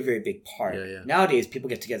very, very big part. Yeah. Nowadays, people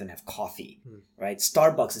get together and have coffee, right?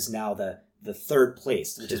 Starbucks is now the third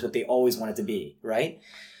place, which is what they always wanted to be, right?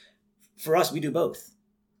 For us, we do both.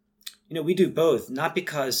 You know, we do both not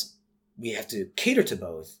because we have to cater to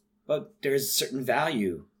both, but there's a certain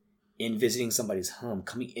value in visiting somebody's home,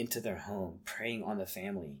 coming into their home, praying on the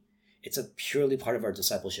family. It's a purely part of our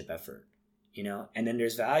discipleship effort, you know? And then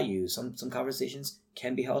there's value. Some conversations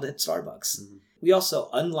can be held at Starbucks. We also,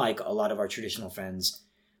 unlike a lot of our traditional friends,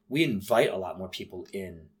 we invite a lot more people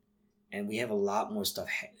in, and we have a lot more stuff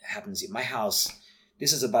happens. My house,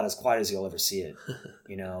 this is about as quiet as you'll ever see it.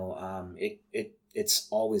 You know, it's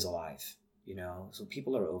always alive, you know? So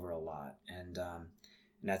people are over a lot, and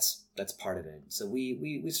that's part of it. So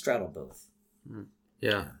we straddle both.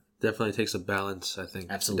 Yeah. Definitely takes a balance, I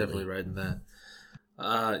think. Absolutely. Definitely right in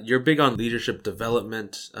that. You're big on leadership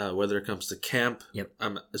development, whether it comes to camp. Yep.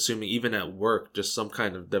 I'm assuming even at work, just some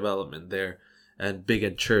kind of development there, and big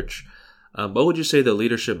at church. What would you say the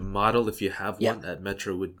leadership model, if you have one, at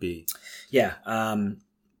Metro would be? Yeah.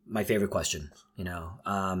 My favorite question, you know.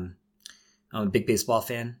 I'm a big baseball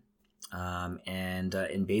fan. And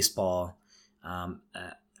in baseball, I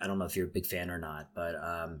don't know if you're a big fan or not, but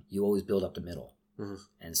you always build up the middle.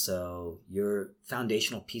 And so your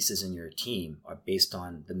foundational pieces in your team are based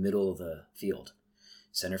on the middle of the field.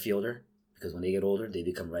 Center fielder, because when they get older, they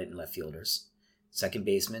become right and left fielders. Second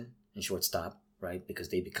baseman and shortstop, right? Because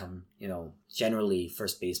they become, you know, generally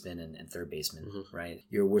first baseman and third baseman, right?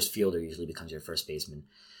 Your worst fielder usually becomes your first baseman.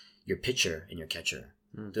 Your pitcher and your catcher.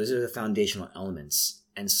 Those are the foundational elements.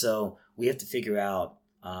 And so we have to figure out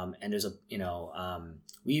And there's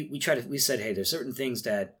we said, hey, there's certain things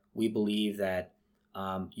that we believe that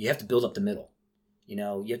you have to build up the middle.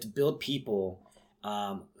 You have to build people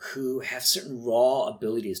who have certain raw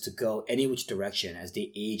abilities to go any which direction as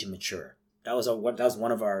they age and mature. That was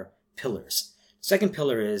one of our pillars. Second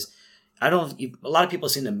pillar is, a lot of people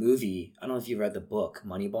have seen the movie. I don't know if you read the book,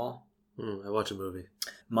 Moneyball. I watch a movie.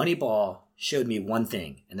 Moneyball showed me one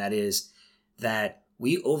thing, and that is that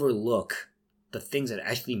we overlook the things that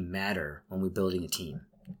actually matter when we're building a team.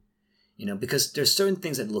 Because there's certain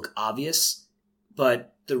things that look obvious,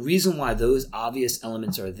 but the reason why those obvious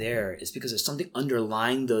elements are there is because there's something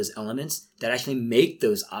underlying those elements that actually make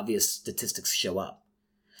those obvious statistics show up.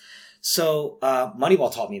 So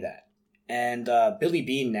Moneyball taught me that. And Billy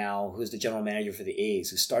Beane now, who's the general manager for the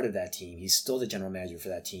A's, who started that team, he's still the general manager for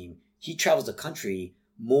that team. He travels the country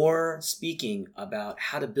more speaking about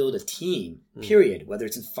how to build a team, period, whether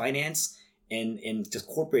it's in finance, in just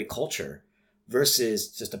corporate culture,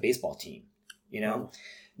 versus just a baseball team.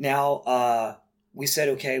 Now, we said,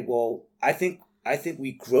 okay, well, I think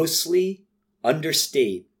we grossly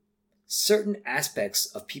understate certain aspects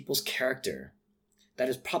of people's character that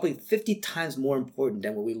is probably 50 times more important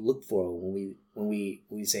than what we look for when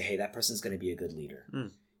we say, hey, that person's going to be a good leader.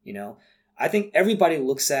 I think everybody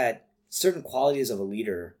looks at certain qualities of a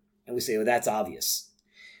leader and we say, well, that's obvious.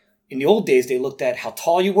 In the old days, they looked at how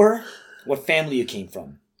tall you were, what family you came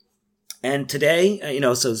from. And today,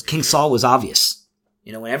 so King Saul was obvious.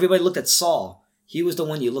 When everybody looked at Saul, he was the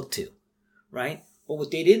one you looked to, right? But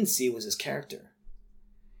what they didn't see was his character.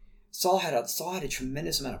 Saul had a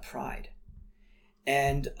tremendous amount of pride.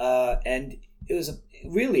 And it was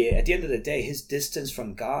really, at the end of the day, his distance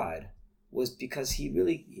from God was because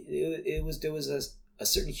there was a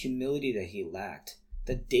certain humility that he lacked,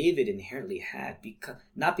 that David inherently had,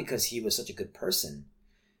 not because he was such a good person,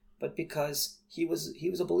 but because he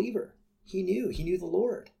was a believer. He knew the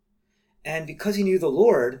Lord. And because he knew the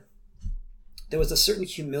Lord, there was a certain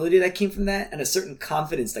humility that came from that and a certain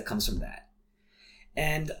confidence that comes from that.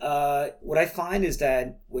 And what I find is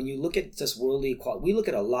that when you look at just worldly equality, we look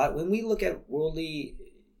at a lot. When we look at when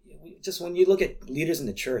you look at leaders in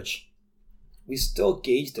the church, we still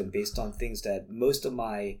gauge them based on things that most of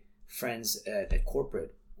my friends at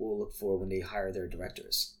corporate will look for when they hire their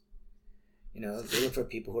directors. They look for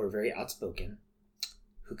people who are very outspoken,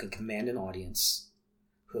 who can command an audience,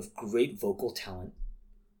 who have great vocal talent,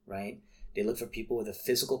 right? They look for people with a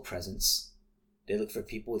physical presence. They look for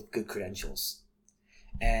people with good credentials.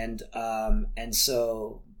 And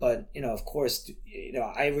so, but, of course,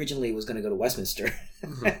 I originally was going to go to Westminster.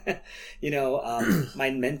 My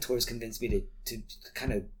mentors convinced me to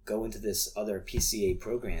kind of go into this other PCA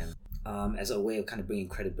program as a way of kind of bringing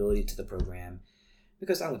credibility to the program,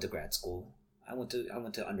 because I went to grad school. I went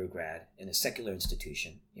to undergrad in a secular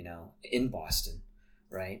institution, in Boston,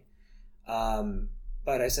 right?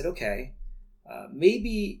 But I said, okay,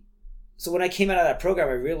 maybe. So when I came out of that program,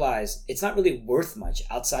 I realized it's not really worth much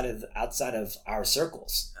outside of our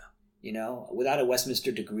circles. Without a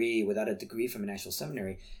Westminster degree, without a degree from a national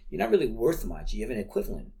seminary, you're not really worth much. You have an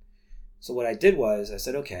equivalent. So what I did was I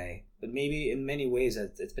said, okay, but maybe in many ways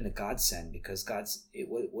it's been a godsend, because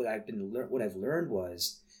what I've learned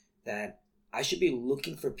was that I should be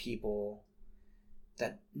looking for people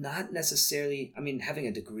that not necessarily, having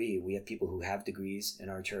a degree. We have people who have degrees in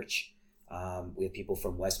our church. We have people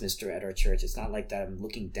from Westminster at our church. It's not like that I'm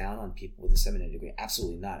looking down on people with a seminary degree.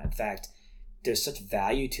 Absolutely not. In fact, there's such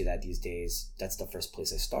value to that these days. That's the first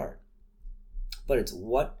place I start. But it's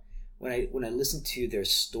when I listen to their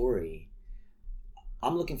story,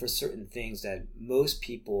 I'm looking for certain things that most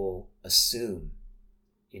people assume,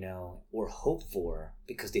 or hope for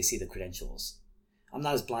because they see the credentials. I'm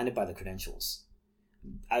not as blinded by the credentials.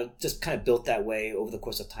 I just kind of built that way over the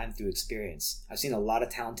course of time through experience. I've seen a lot of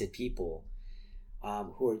talented people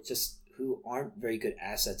who aren't very good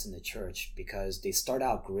assets in the church because they start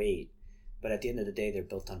out great, but at the end of the day, they're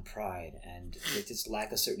built on pride and they just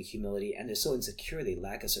lack a certain humility, and they're so insecure they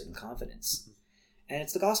lack a certain confidence. And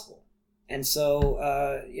it's the gospel. And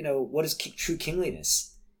so, what is true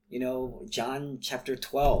kingliness? John chapter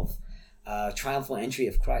 12, triumphal entry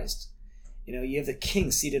of Christ. You have the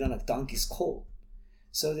king seated on a donkey's colt.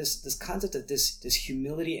 So this concept of this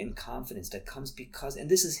humility and confidence that comes because, and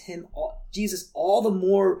this is Jesus all the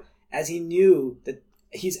more as he knew that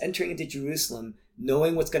he's entering into Jerusalem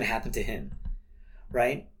knowing what's going to happen to him,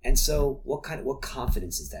 right? And so what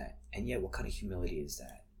confidence is that? And yet what kind of humility is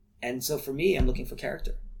that? And so for me, I'm looking for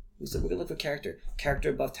character. We said we're going to look for character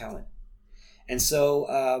above talent. And so,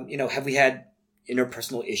 have we had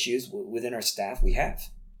interpersonal issues within our staff? We have.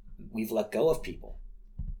 We've let go of people.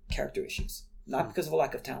 Character issues. not because of a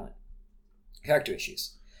lack of talent. Character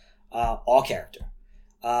issues. All character.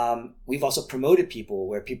 We've also promoted people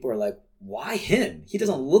where people are like, why him? He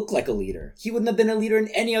doesn't look like a leader. He wouldn't have been a leader in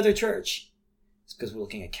any other church. It's because we're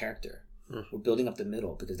looking at character. We're building up the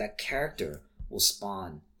middle because that character will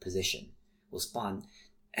spawn position, will spawn,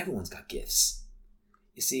 everyone's got gifts.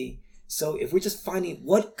 You see? So if we're just finding,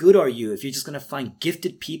 what good are you if you're just going to find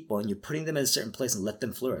gifted people and you're putting them in a certain place and let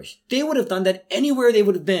them flourish? They would have done that anywhere they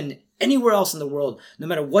would have been, anywhere else in the world, no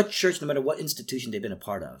matter what church, no matter what institution they've been a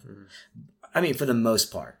part of. I mean, for the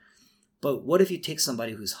most part. But what if you take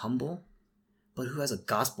somebody who's humble, but who has a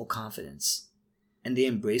gospel confidence, and they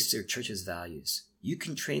embrace their church's values? You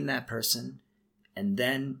can train that person, and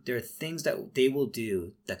then there are things that they will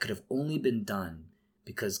do that could have only been done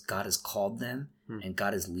because God has called them and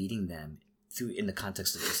God is leading them through in the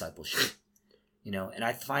context of discipleship. And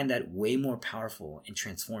I find that way more powerful and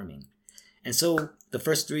transforming. And so the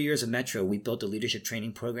first 3 years of Metro, we built a leadership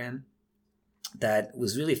training program that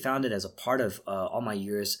was really founded as a part of all my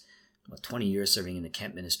years, 20 years serving in the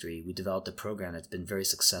camp ministry. We developed a program that's been very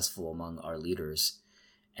successful among our leaders.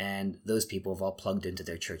 And those people have all plugged into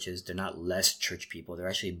their churches. They're not less church people. They're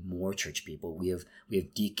actually more church people. We have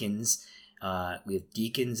deacons. We have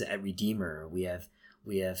deacons at Redeemer. We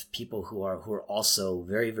have people who are also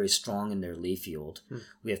very, very strong in their lay field.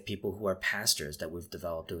 We have people who are pastors that we've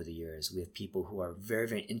developed over the years. We have people who are very,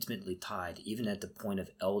 very intimately tied, even at the point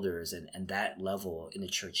of elders and that level in the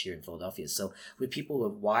church here in Philadelphia. So we have people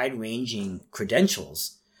with wide-ranging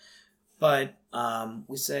credentials. But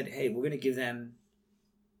we said, hey, we're going to give them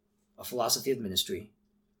a philosophy of ministry.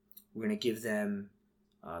 We're going to give them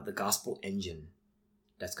the gospel engine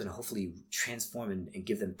that's going to hopefully transform and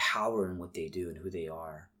give them power in what they do and who they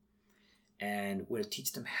are. And we're going to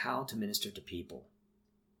teach them how to minister to people.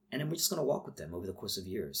 And then we're just going to walk with them over the course of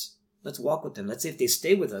years. Let's walk with them. Let's say if they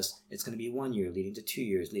stay with us, it's going to be 1 year, leading to 2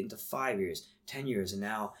 years, leading to 5 years, 10 years. And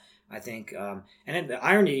now I think, and then the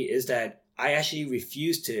irony is that I actually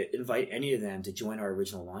refused to invite any of them to join our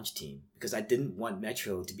original launch team because I didn't want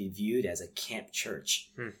Metro to be viewed as a camp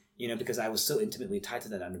church. Because I was so intimately tied to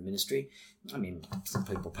that under ministry. I mean, some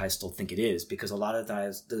people probably still think it is because a lot of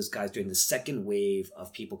those guys during the second wave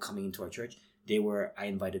of people coming into our church, I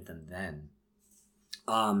invited them then.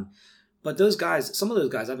 But those guys, some of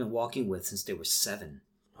those guys I've been walking with since they were 7.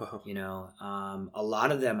 Wow. A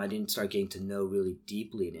lot of them I didn't start getting to know really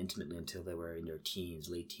deeply and intimately until they were in their teens,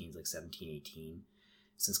 late teens, like 17, 18,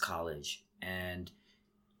 since college. And,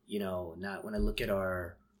 now when I look at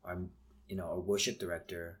our worship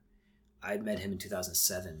director, I met him in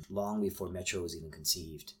 2007, long before Metro was even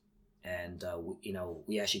conceived. And,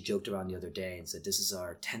 we actually joked around the other day and said, this is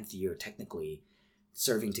our 10th year, technically,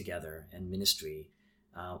 serving together in ministry.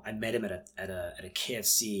 I met him at a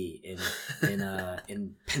KFC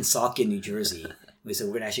in Pennsauken, New Jersey. We said,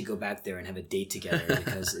 we're going to actually go back there and have a date together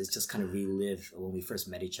because it's just kind of relive when we first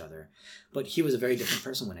met each other. But he was a very different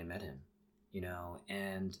person when I met him,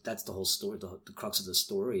 and that's the whole story. The crux of the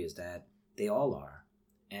story is that they all are.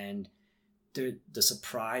 And the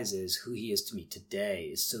surprise is who he is to me today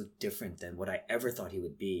is so different than what I ever thought he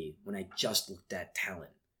would be when I just looked at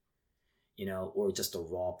talent, or just a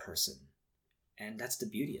raw person. And that's the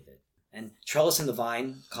beauty of it. And Trellis and the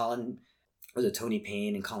Vine, Tony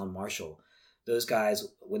Payne and Colin Marshall, those guys,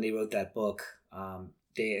 when they wrote that book,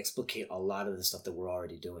 they explicate a lot of the stuff that we're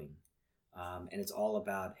already doing. And it's all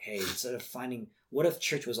about, hey, what if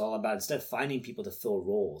church was all about, instead of finding people to fill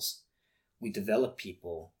roles, we develop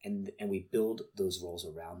people and we build those roles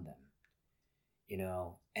around them,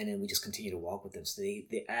 and then we just continue to walk with them. So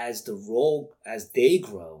as they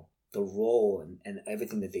grow, the role and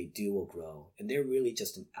everything that they do will grow. And they're really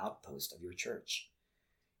just an outpost of your church.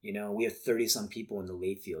 We have 30-some people in the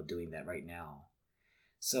lay field doing that right now.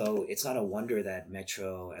 So it's not a wonder that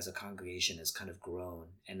Metro as a congregation has kind of grown.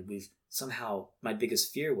 And my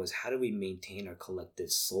biggest fear was, how do we maintain our collective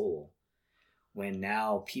soul when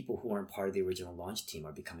now people who aren't part of the original launch team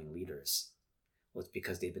are becoming leaders? Well, it's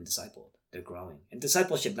because they've been discipled. They're growing. And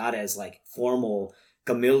discipleship not as like formal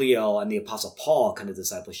Gamaliel and the Apostle Paul kind of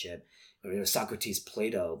discipleship, or Socrates,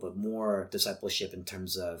 Plato, but more discipleship in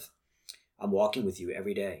terms of, I'm walking with you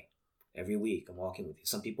every day, every week. I'm walking with you.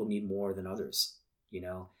 Some people need more than others,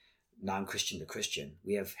 non-Christian to Christian.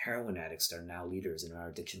 We have heroin addicts that are now leaders in our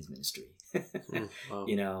addictions ministry,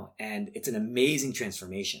 Wow. And it's an amazing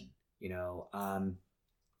transformation,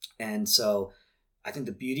 and so I think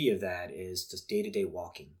the beauty of that is just day-to-day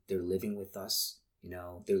walking. They're living with us.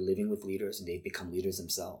 They're living with leaders and they've become leaders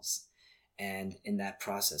themselves. And in that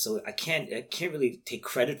process, so I can't really take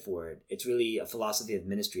credit for it. It's really a philosophy of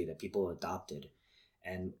ministry that people adopted,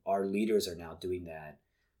 and our leaders are now doing that.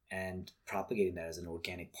 and propagating that as an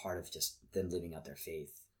organic part of just them living out their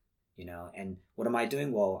faith, And what am I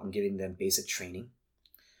doing? Well, I'm giving them basic training.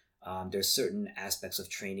 There's certain aspects of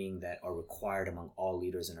training that are required among all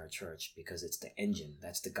leaders in our church because it's the engine.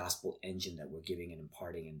 That's the gospel engine that we're giving and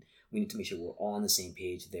imparting. And we need to make sure we're all on the same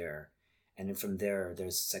page there. And then from there,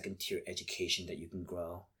 there's second tier education that you can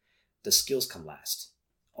grow. The skills come last.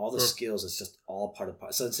 All the skills is just all part of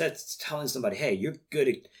part. So instead of telling somebody, hey, you're good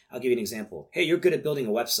at, I'll give you an example. Hey, you're good at building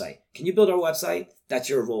a website. Can you build our website? That's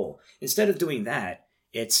your role. Instead of doing that,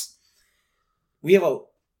 it's,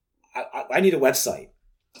 I need a website.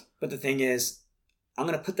 But the thing is, I'm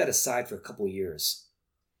going to put that aside for a couple of years.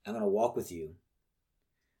 I'm going to walk with you,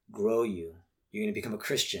 grow you. You're going to become a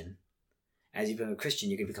Christian. As you become a Christian,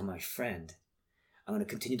 you're going to become my friend. I'm going to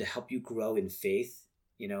continue to help you grow in faith.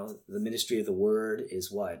 The ministry of the word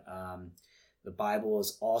is what? The Bible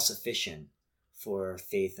is all sufficient for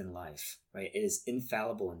faith and life, right? It is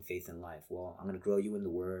infallible in faith and life. Well, I'm going to grow you in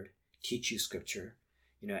the word, teach you scripture.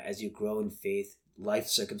 As you grow in faith, life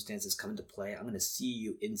circumstances come into play. I'm going to see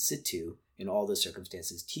you in situ in all those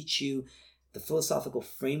circumstances, teach you the philosophical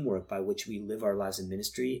framework by which we live our lives in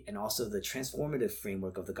ministry, and also the transformative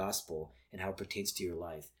framework of the gospel and how it pertains to your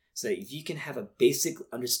life. So that if you can have a basic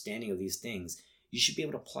understanding of these things, you should be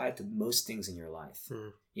able to apply it to most things in your life.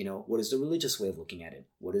 What is the religious way of looking at it?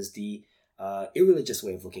 What is the irreligious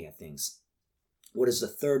way of looking at things? What is the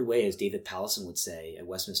third way, as David Powlison would say at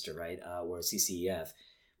Westminster, right? Or at CCEF?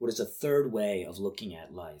 What is the third way of looking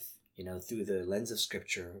at life? Through the lens of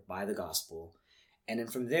scripture, by the gospel. And then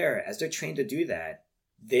from there, as they're trained to do that,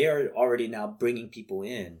 they are already now bringing people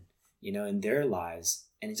in their lives,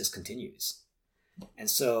 and it just continues. And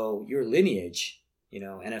so your lineage,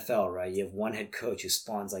 NFL, right? You have one head coach who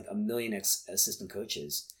spawns like 1 million assistant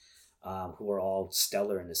coaches who are all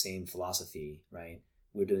stellar in the same philosophy, right?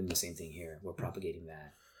 We're doing the same thing here. We're propagating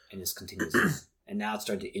that, and this continues. And now it's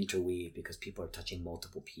starting to interweave because people are touching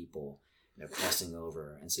multiple people. They're crossing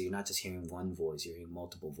over. And so you're not just hearing one voice, you're hearing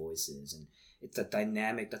multiple voices. And it's a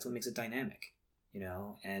dynamic. That's what makes it dynamic,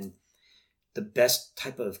 And the best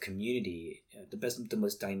type of community, the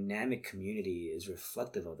most dynamic community is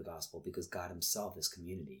reflective of the gospel because God himself is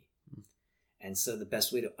community. And so the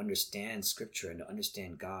best way to understand scripture and to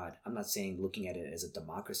understand God, I'm not saying looking at it as a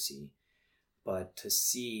democracy, but to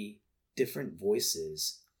see different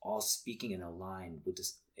voices all speaking in a line with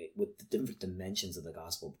the different dimensions of the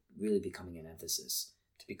gospel really becoming an emphasis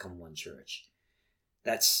to become one church.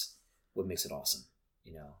 That's what makes it awesome.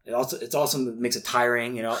 It's also what makes it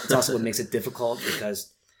tiring. It's also what makes it difficult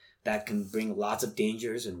because that can bring lots of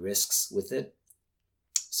dangers and risks with it.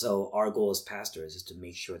 So our goal as pastors is to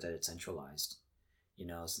make sure that it's centralized,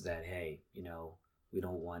 so that, hey, we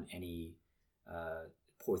don't want any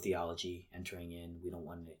poor theology entering in. We don't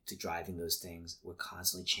want it to driving those things. We're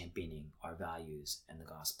constantly championing our values and the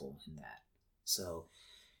gospel in that. So,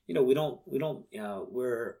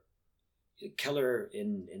 we're Keller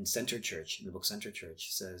in Center Church, in the book Center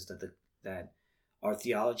Church, says that our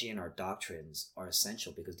theology and our doctrines are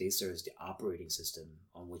essential because they serve as the operating system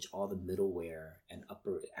on which all the middleware and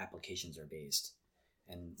upper applications are based.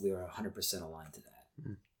 And we are 100% aligned to that,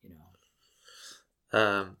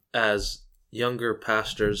 As younger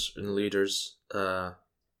pastors and leaders, of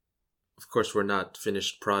course, we're not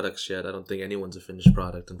finished products yet. I don't think anyone's a finished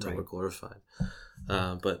product until we're glorified.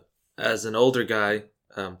 But as an older guy,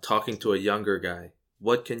 talking to a younger guy,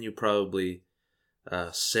 what can you probably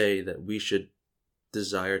say that we should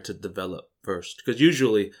desire to develop first? Because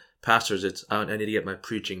usually pastors, it's I need to get my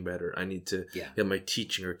preaching better. I need to get my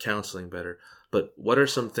teaching or counseling better. But what are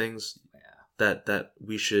some things that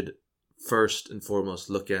we should first and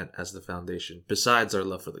foremost look at as the foundation, besides our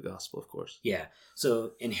love for the gospel, of course? Yeah.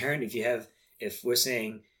 So inherent, if we're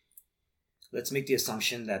saying, let's make the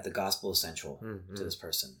assumption that the gospel is central to this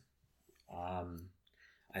person.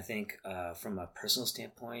 I think from a personal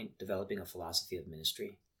standpoint, developing a philosophy of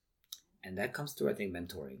ministry, and that comes through, I think,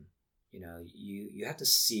 mentoring. You have to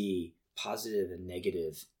see positive and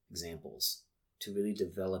negative examples to really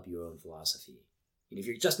develop your own philosophy. And if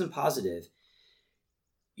you're just in positive,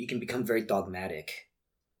 you can become very dogmatic.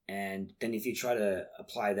 And then if you try to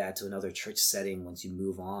apply that to another church setting once you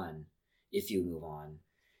move on, if you move on,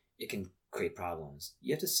 it can create problems.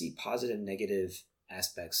 You have to see positive and negative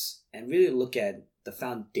aspects and really look at the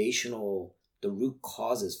root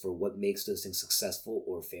causes for what makes those things successful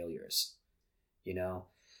or failures.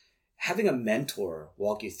 Having a mentor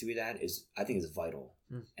walk you through that I think is vital.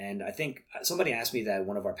 And I think somebody asked me that at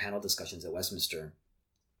one of our panel discussions at Westminster,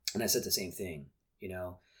 and I said the same thing.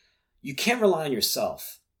 You can't rely on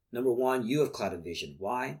yourself Number one, you have clouded vision.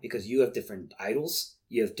 Why? Because you have different idols.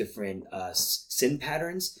 You have different sin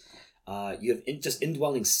patterns. You have just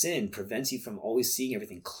indwelling sin prevents you from always seeing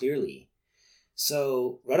everything clearly.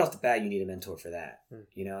 So right off the bat, you need a mentor for that,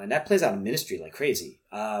 and that plays out in ministry like crazy.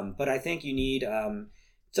 But I think you need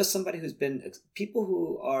just somebody who's been people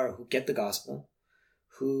who get the gospel,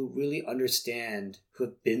 who really understand, who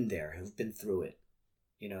have been there, who've been through it,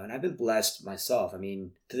 and I've been blessed myself. I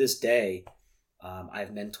mean, to this day, I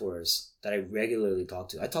have mentors that I regularly talk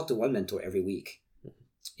to. I talk to one mentor every week,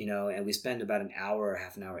 and we spend about an hour or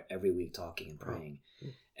half an hour every week talking and praying.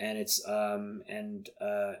 And it's and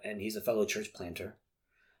he's a fellow church planter.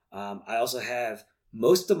 I also have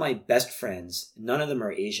most of my best friends. None of them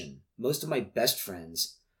are Asian. Most of my best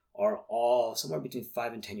friends are all somewhere between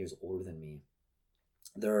 5 and 10 years older than me.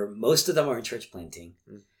 Most of them are in church planting,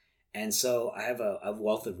 and so I have a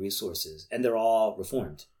wealth of resources, and they're all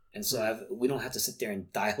Reformed. And so we don't have to sit there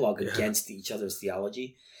and dialogue against each other's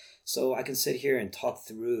theology. So I can sit here and talk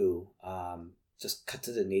through, just cut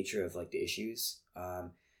to the nature of like the issues.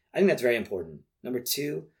 I think that's very important. Number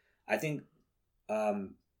two, I think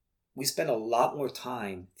we spend a lot more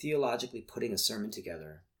time theologically putting a sermon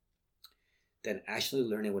together than actually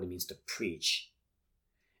learning what it means to preach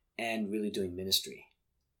and really doing ministry.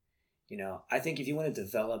 I think if you want to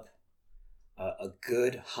develop a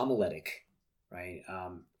good homiletic, right?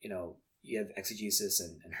 You have exegesis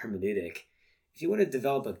and hermeneutic. If you want to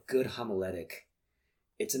develop a good homiletic,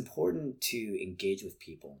 it's important to engage with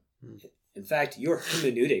people. In fact, your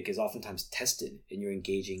hermeneutic is oftentimes tested in your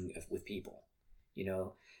engaging with people,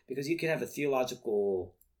 because you can have a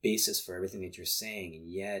theological basis for everything that you're saying, and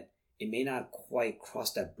yet it may not quite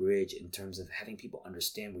cross that bridge in terms of having people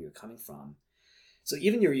understand where you're coming from. So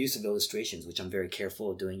even your use of illustrations, which I'm very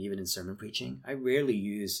careful of doing even in sermon preaching, I rarely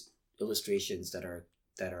use illustrations that are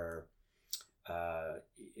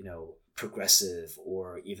progressive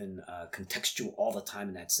or even contextual all the time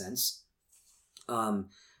in that sense.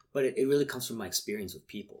 But it really comes from my experience with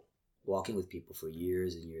people, walking with people for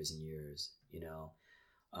years and years and years,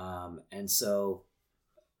 and so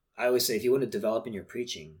I always say, if you want to develop in your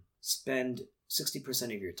preaching, spend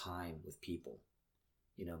 60% of your time with people,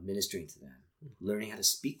 ministering to them, learning how to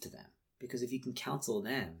speak to them. Because if you can counsel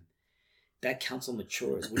them, that counsel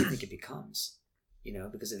matures. What do you think it becomes?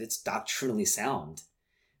 Because if it's doctrinally sound,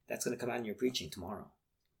 that's going to come out in your preaching tomorrow,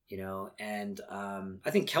 and I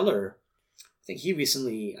think Keller, he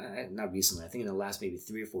recently, not recently, I think in the last maybe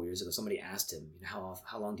 3 or 4 years ago, somebody asked him, how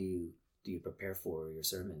long do you prepare for your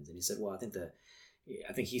sermons? And he said, well, I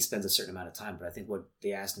think he spends a certain amount of time, but I think what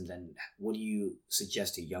they asked him then, what do you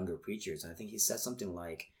suggest to younger preachers? And I think he said something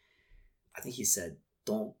like,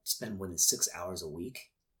 don't spend more than 6 hours a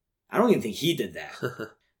week. I don't even think he did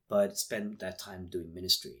that, but spend that time doing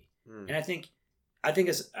ministry. And I think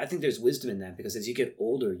there's wisdom in that, because as you get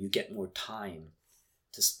older, you get more time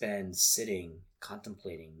to spend sitting,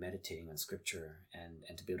 contemplating, meditating on scripture,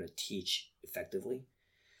 and to be able to teach effectively.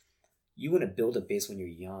 You want to build a base when you're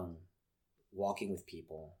young, walking with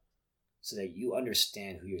people, so that you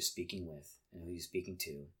understand who you're speaking with and who you're speaking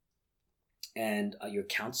to. And your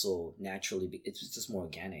counsel naturally, it's just more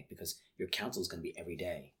organic, because your counsel is going to be every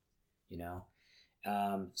day,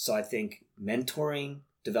 So I think mentoring,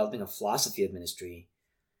 developing a philosophy of ministry,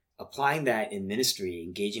 applying that in ministry,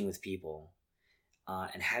 engaging with people,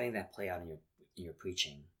 and having that play out in your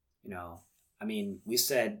preaching. We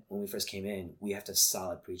said when we first came in, we have to have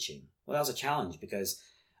solid preaching. Well, that was a challenge, because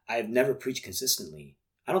I've never preached consistently.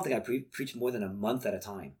 I don't think I preached more than a month at a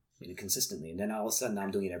time, consistently. And then all of a sudden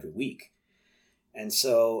I'm doing it every week. And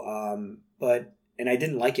so, and I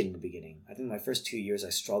didn't like it in the beginning. I think my first 2 years I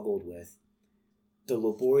struggled with the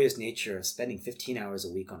laborious nature of spending 15 hours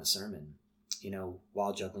a week on a sermon,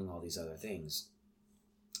 while juggling all these other things.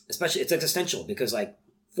 Especially, it's existential, because like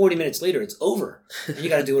 40 minutes later, it's over. And you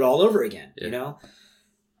got to do it all over again,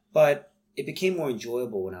 But it became more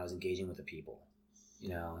enjoyable when I was engaging with the people.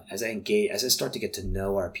 As I start to get to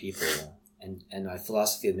know our people, and my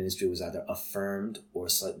philosophy of ministry was either affirmed or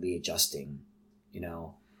slightly adjusting,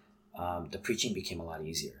 the preaching became a lot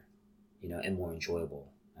easier, and more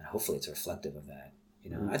enjoyable. And hopefully it's reflective of that.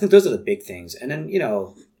 I think those are the big things. And then,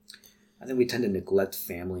 I think we tend to neglect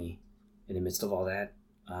family in the midst of all that.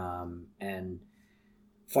 And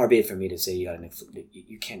far be it from me to say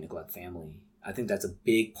you can't neglect family. I think that's a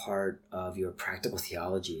big part of your practical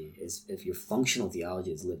theology, is if your functional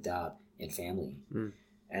theology is lived out in family.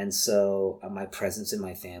 And so my presence in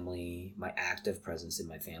my family, my active presence in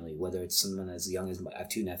my family, whether it's someone as young as I have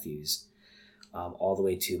 2 nephews, all the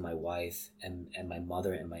way to my wife and my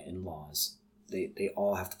mother and my in-laws, they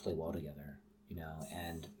all have to play well together,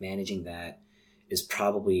 and managing that is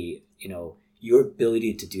probably, your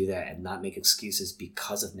ability to do that and not make excuses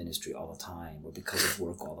because of ministry all the time or because of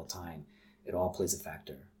work all the time. It all plays a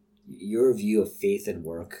factor. Your view of faith and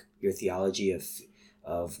work, your theology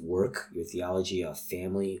of work, your theology of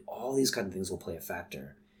family, all these kind of things will play a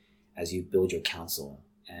factor as you build your counsel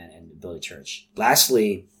and build a church.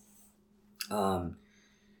 Lastly,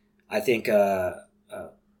 I think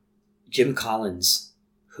Jim Collins,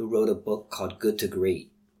 who wrote a book called Good to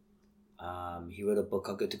Great, he wrote a book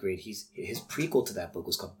called Good to Great. His prequel to that book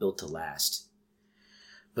was called Built to Last.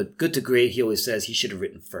 But Good to Great, he always says he should have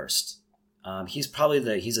written first.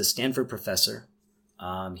 He's a Stanford professor.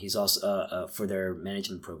 He's also for their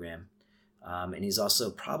management program. And he's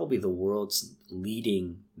also probably the world's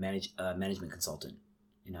leading management consultant.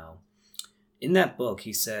 In that book,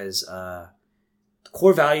 he says,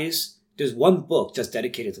 core values, there's one book just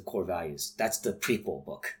dedicated to core values. That's the prequel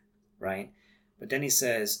book, right? But then he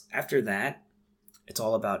says, after that, it's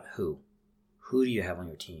all about who. Who do you have on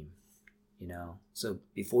your team? So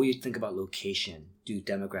before you think about location, do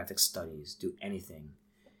demographic studies, do anything,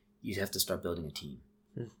 you have to start building a team.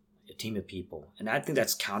 A team of people. And I think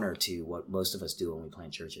that's counter to what most of us do when we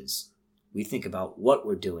plant churches. We think about what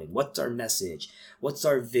we're doing. What's our message? What's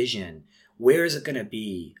our vision? Where is it going to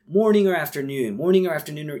be? Morning or afternoon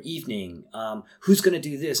or evening? Who's going to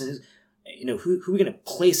do this? And who are we going to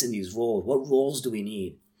place in these roles? What roles do we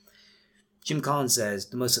need? Jim Collins says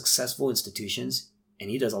the most successful institutions, and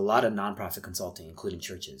he does a lot of nonprofit consulting, including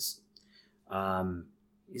churches.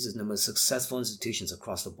 He says the most successful institutions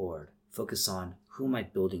across the board focus on who am I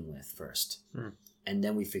building with first, and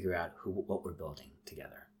then we figure out what we're building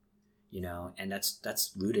together. And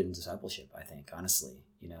that's rooted in discipleship, I think, honestly.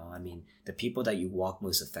 The people that you walk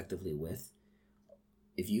most effectively with,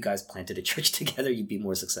 if you guys planted a church together, you'd be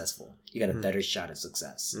more successful. You got a better shot at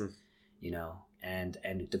success, and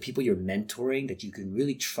the people you're mentoring that you can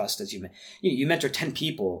really trust as you mentor 10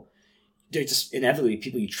 people, they're just inevitably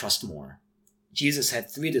people you trust more. Jesus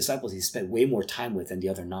had 3 disciples he spent way more time with than the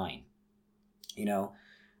other 9,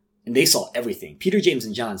 and they saw everything. Peter, James,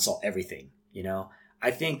 and John saw everything, I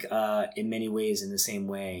think in many ways, in the same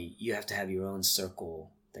way, you have to have your own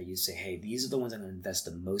circle that you say, hey, these are the ones I'm going to invest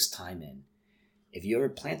the most time in. If you ever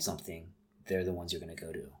plant something, they're the ones you're going to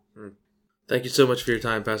go to. Thank you so much for your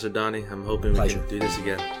time, Pastor Donny. I'm hoping we can do this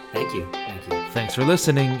again. Thank you. Thanks for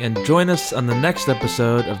listening, and join us on the next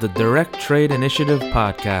episode of the Direct Trade Initiative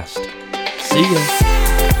podcast. See ya.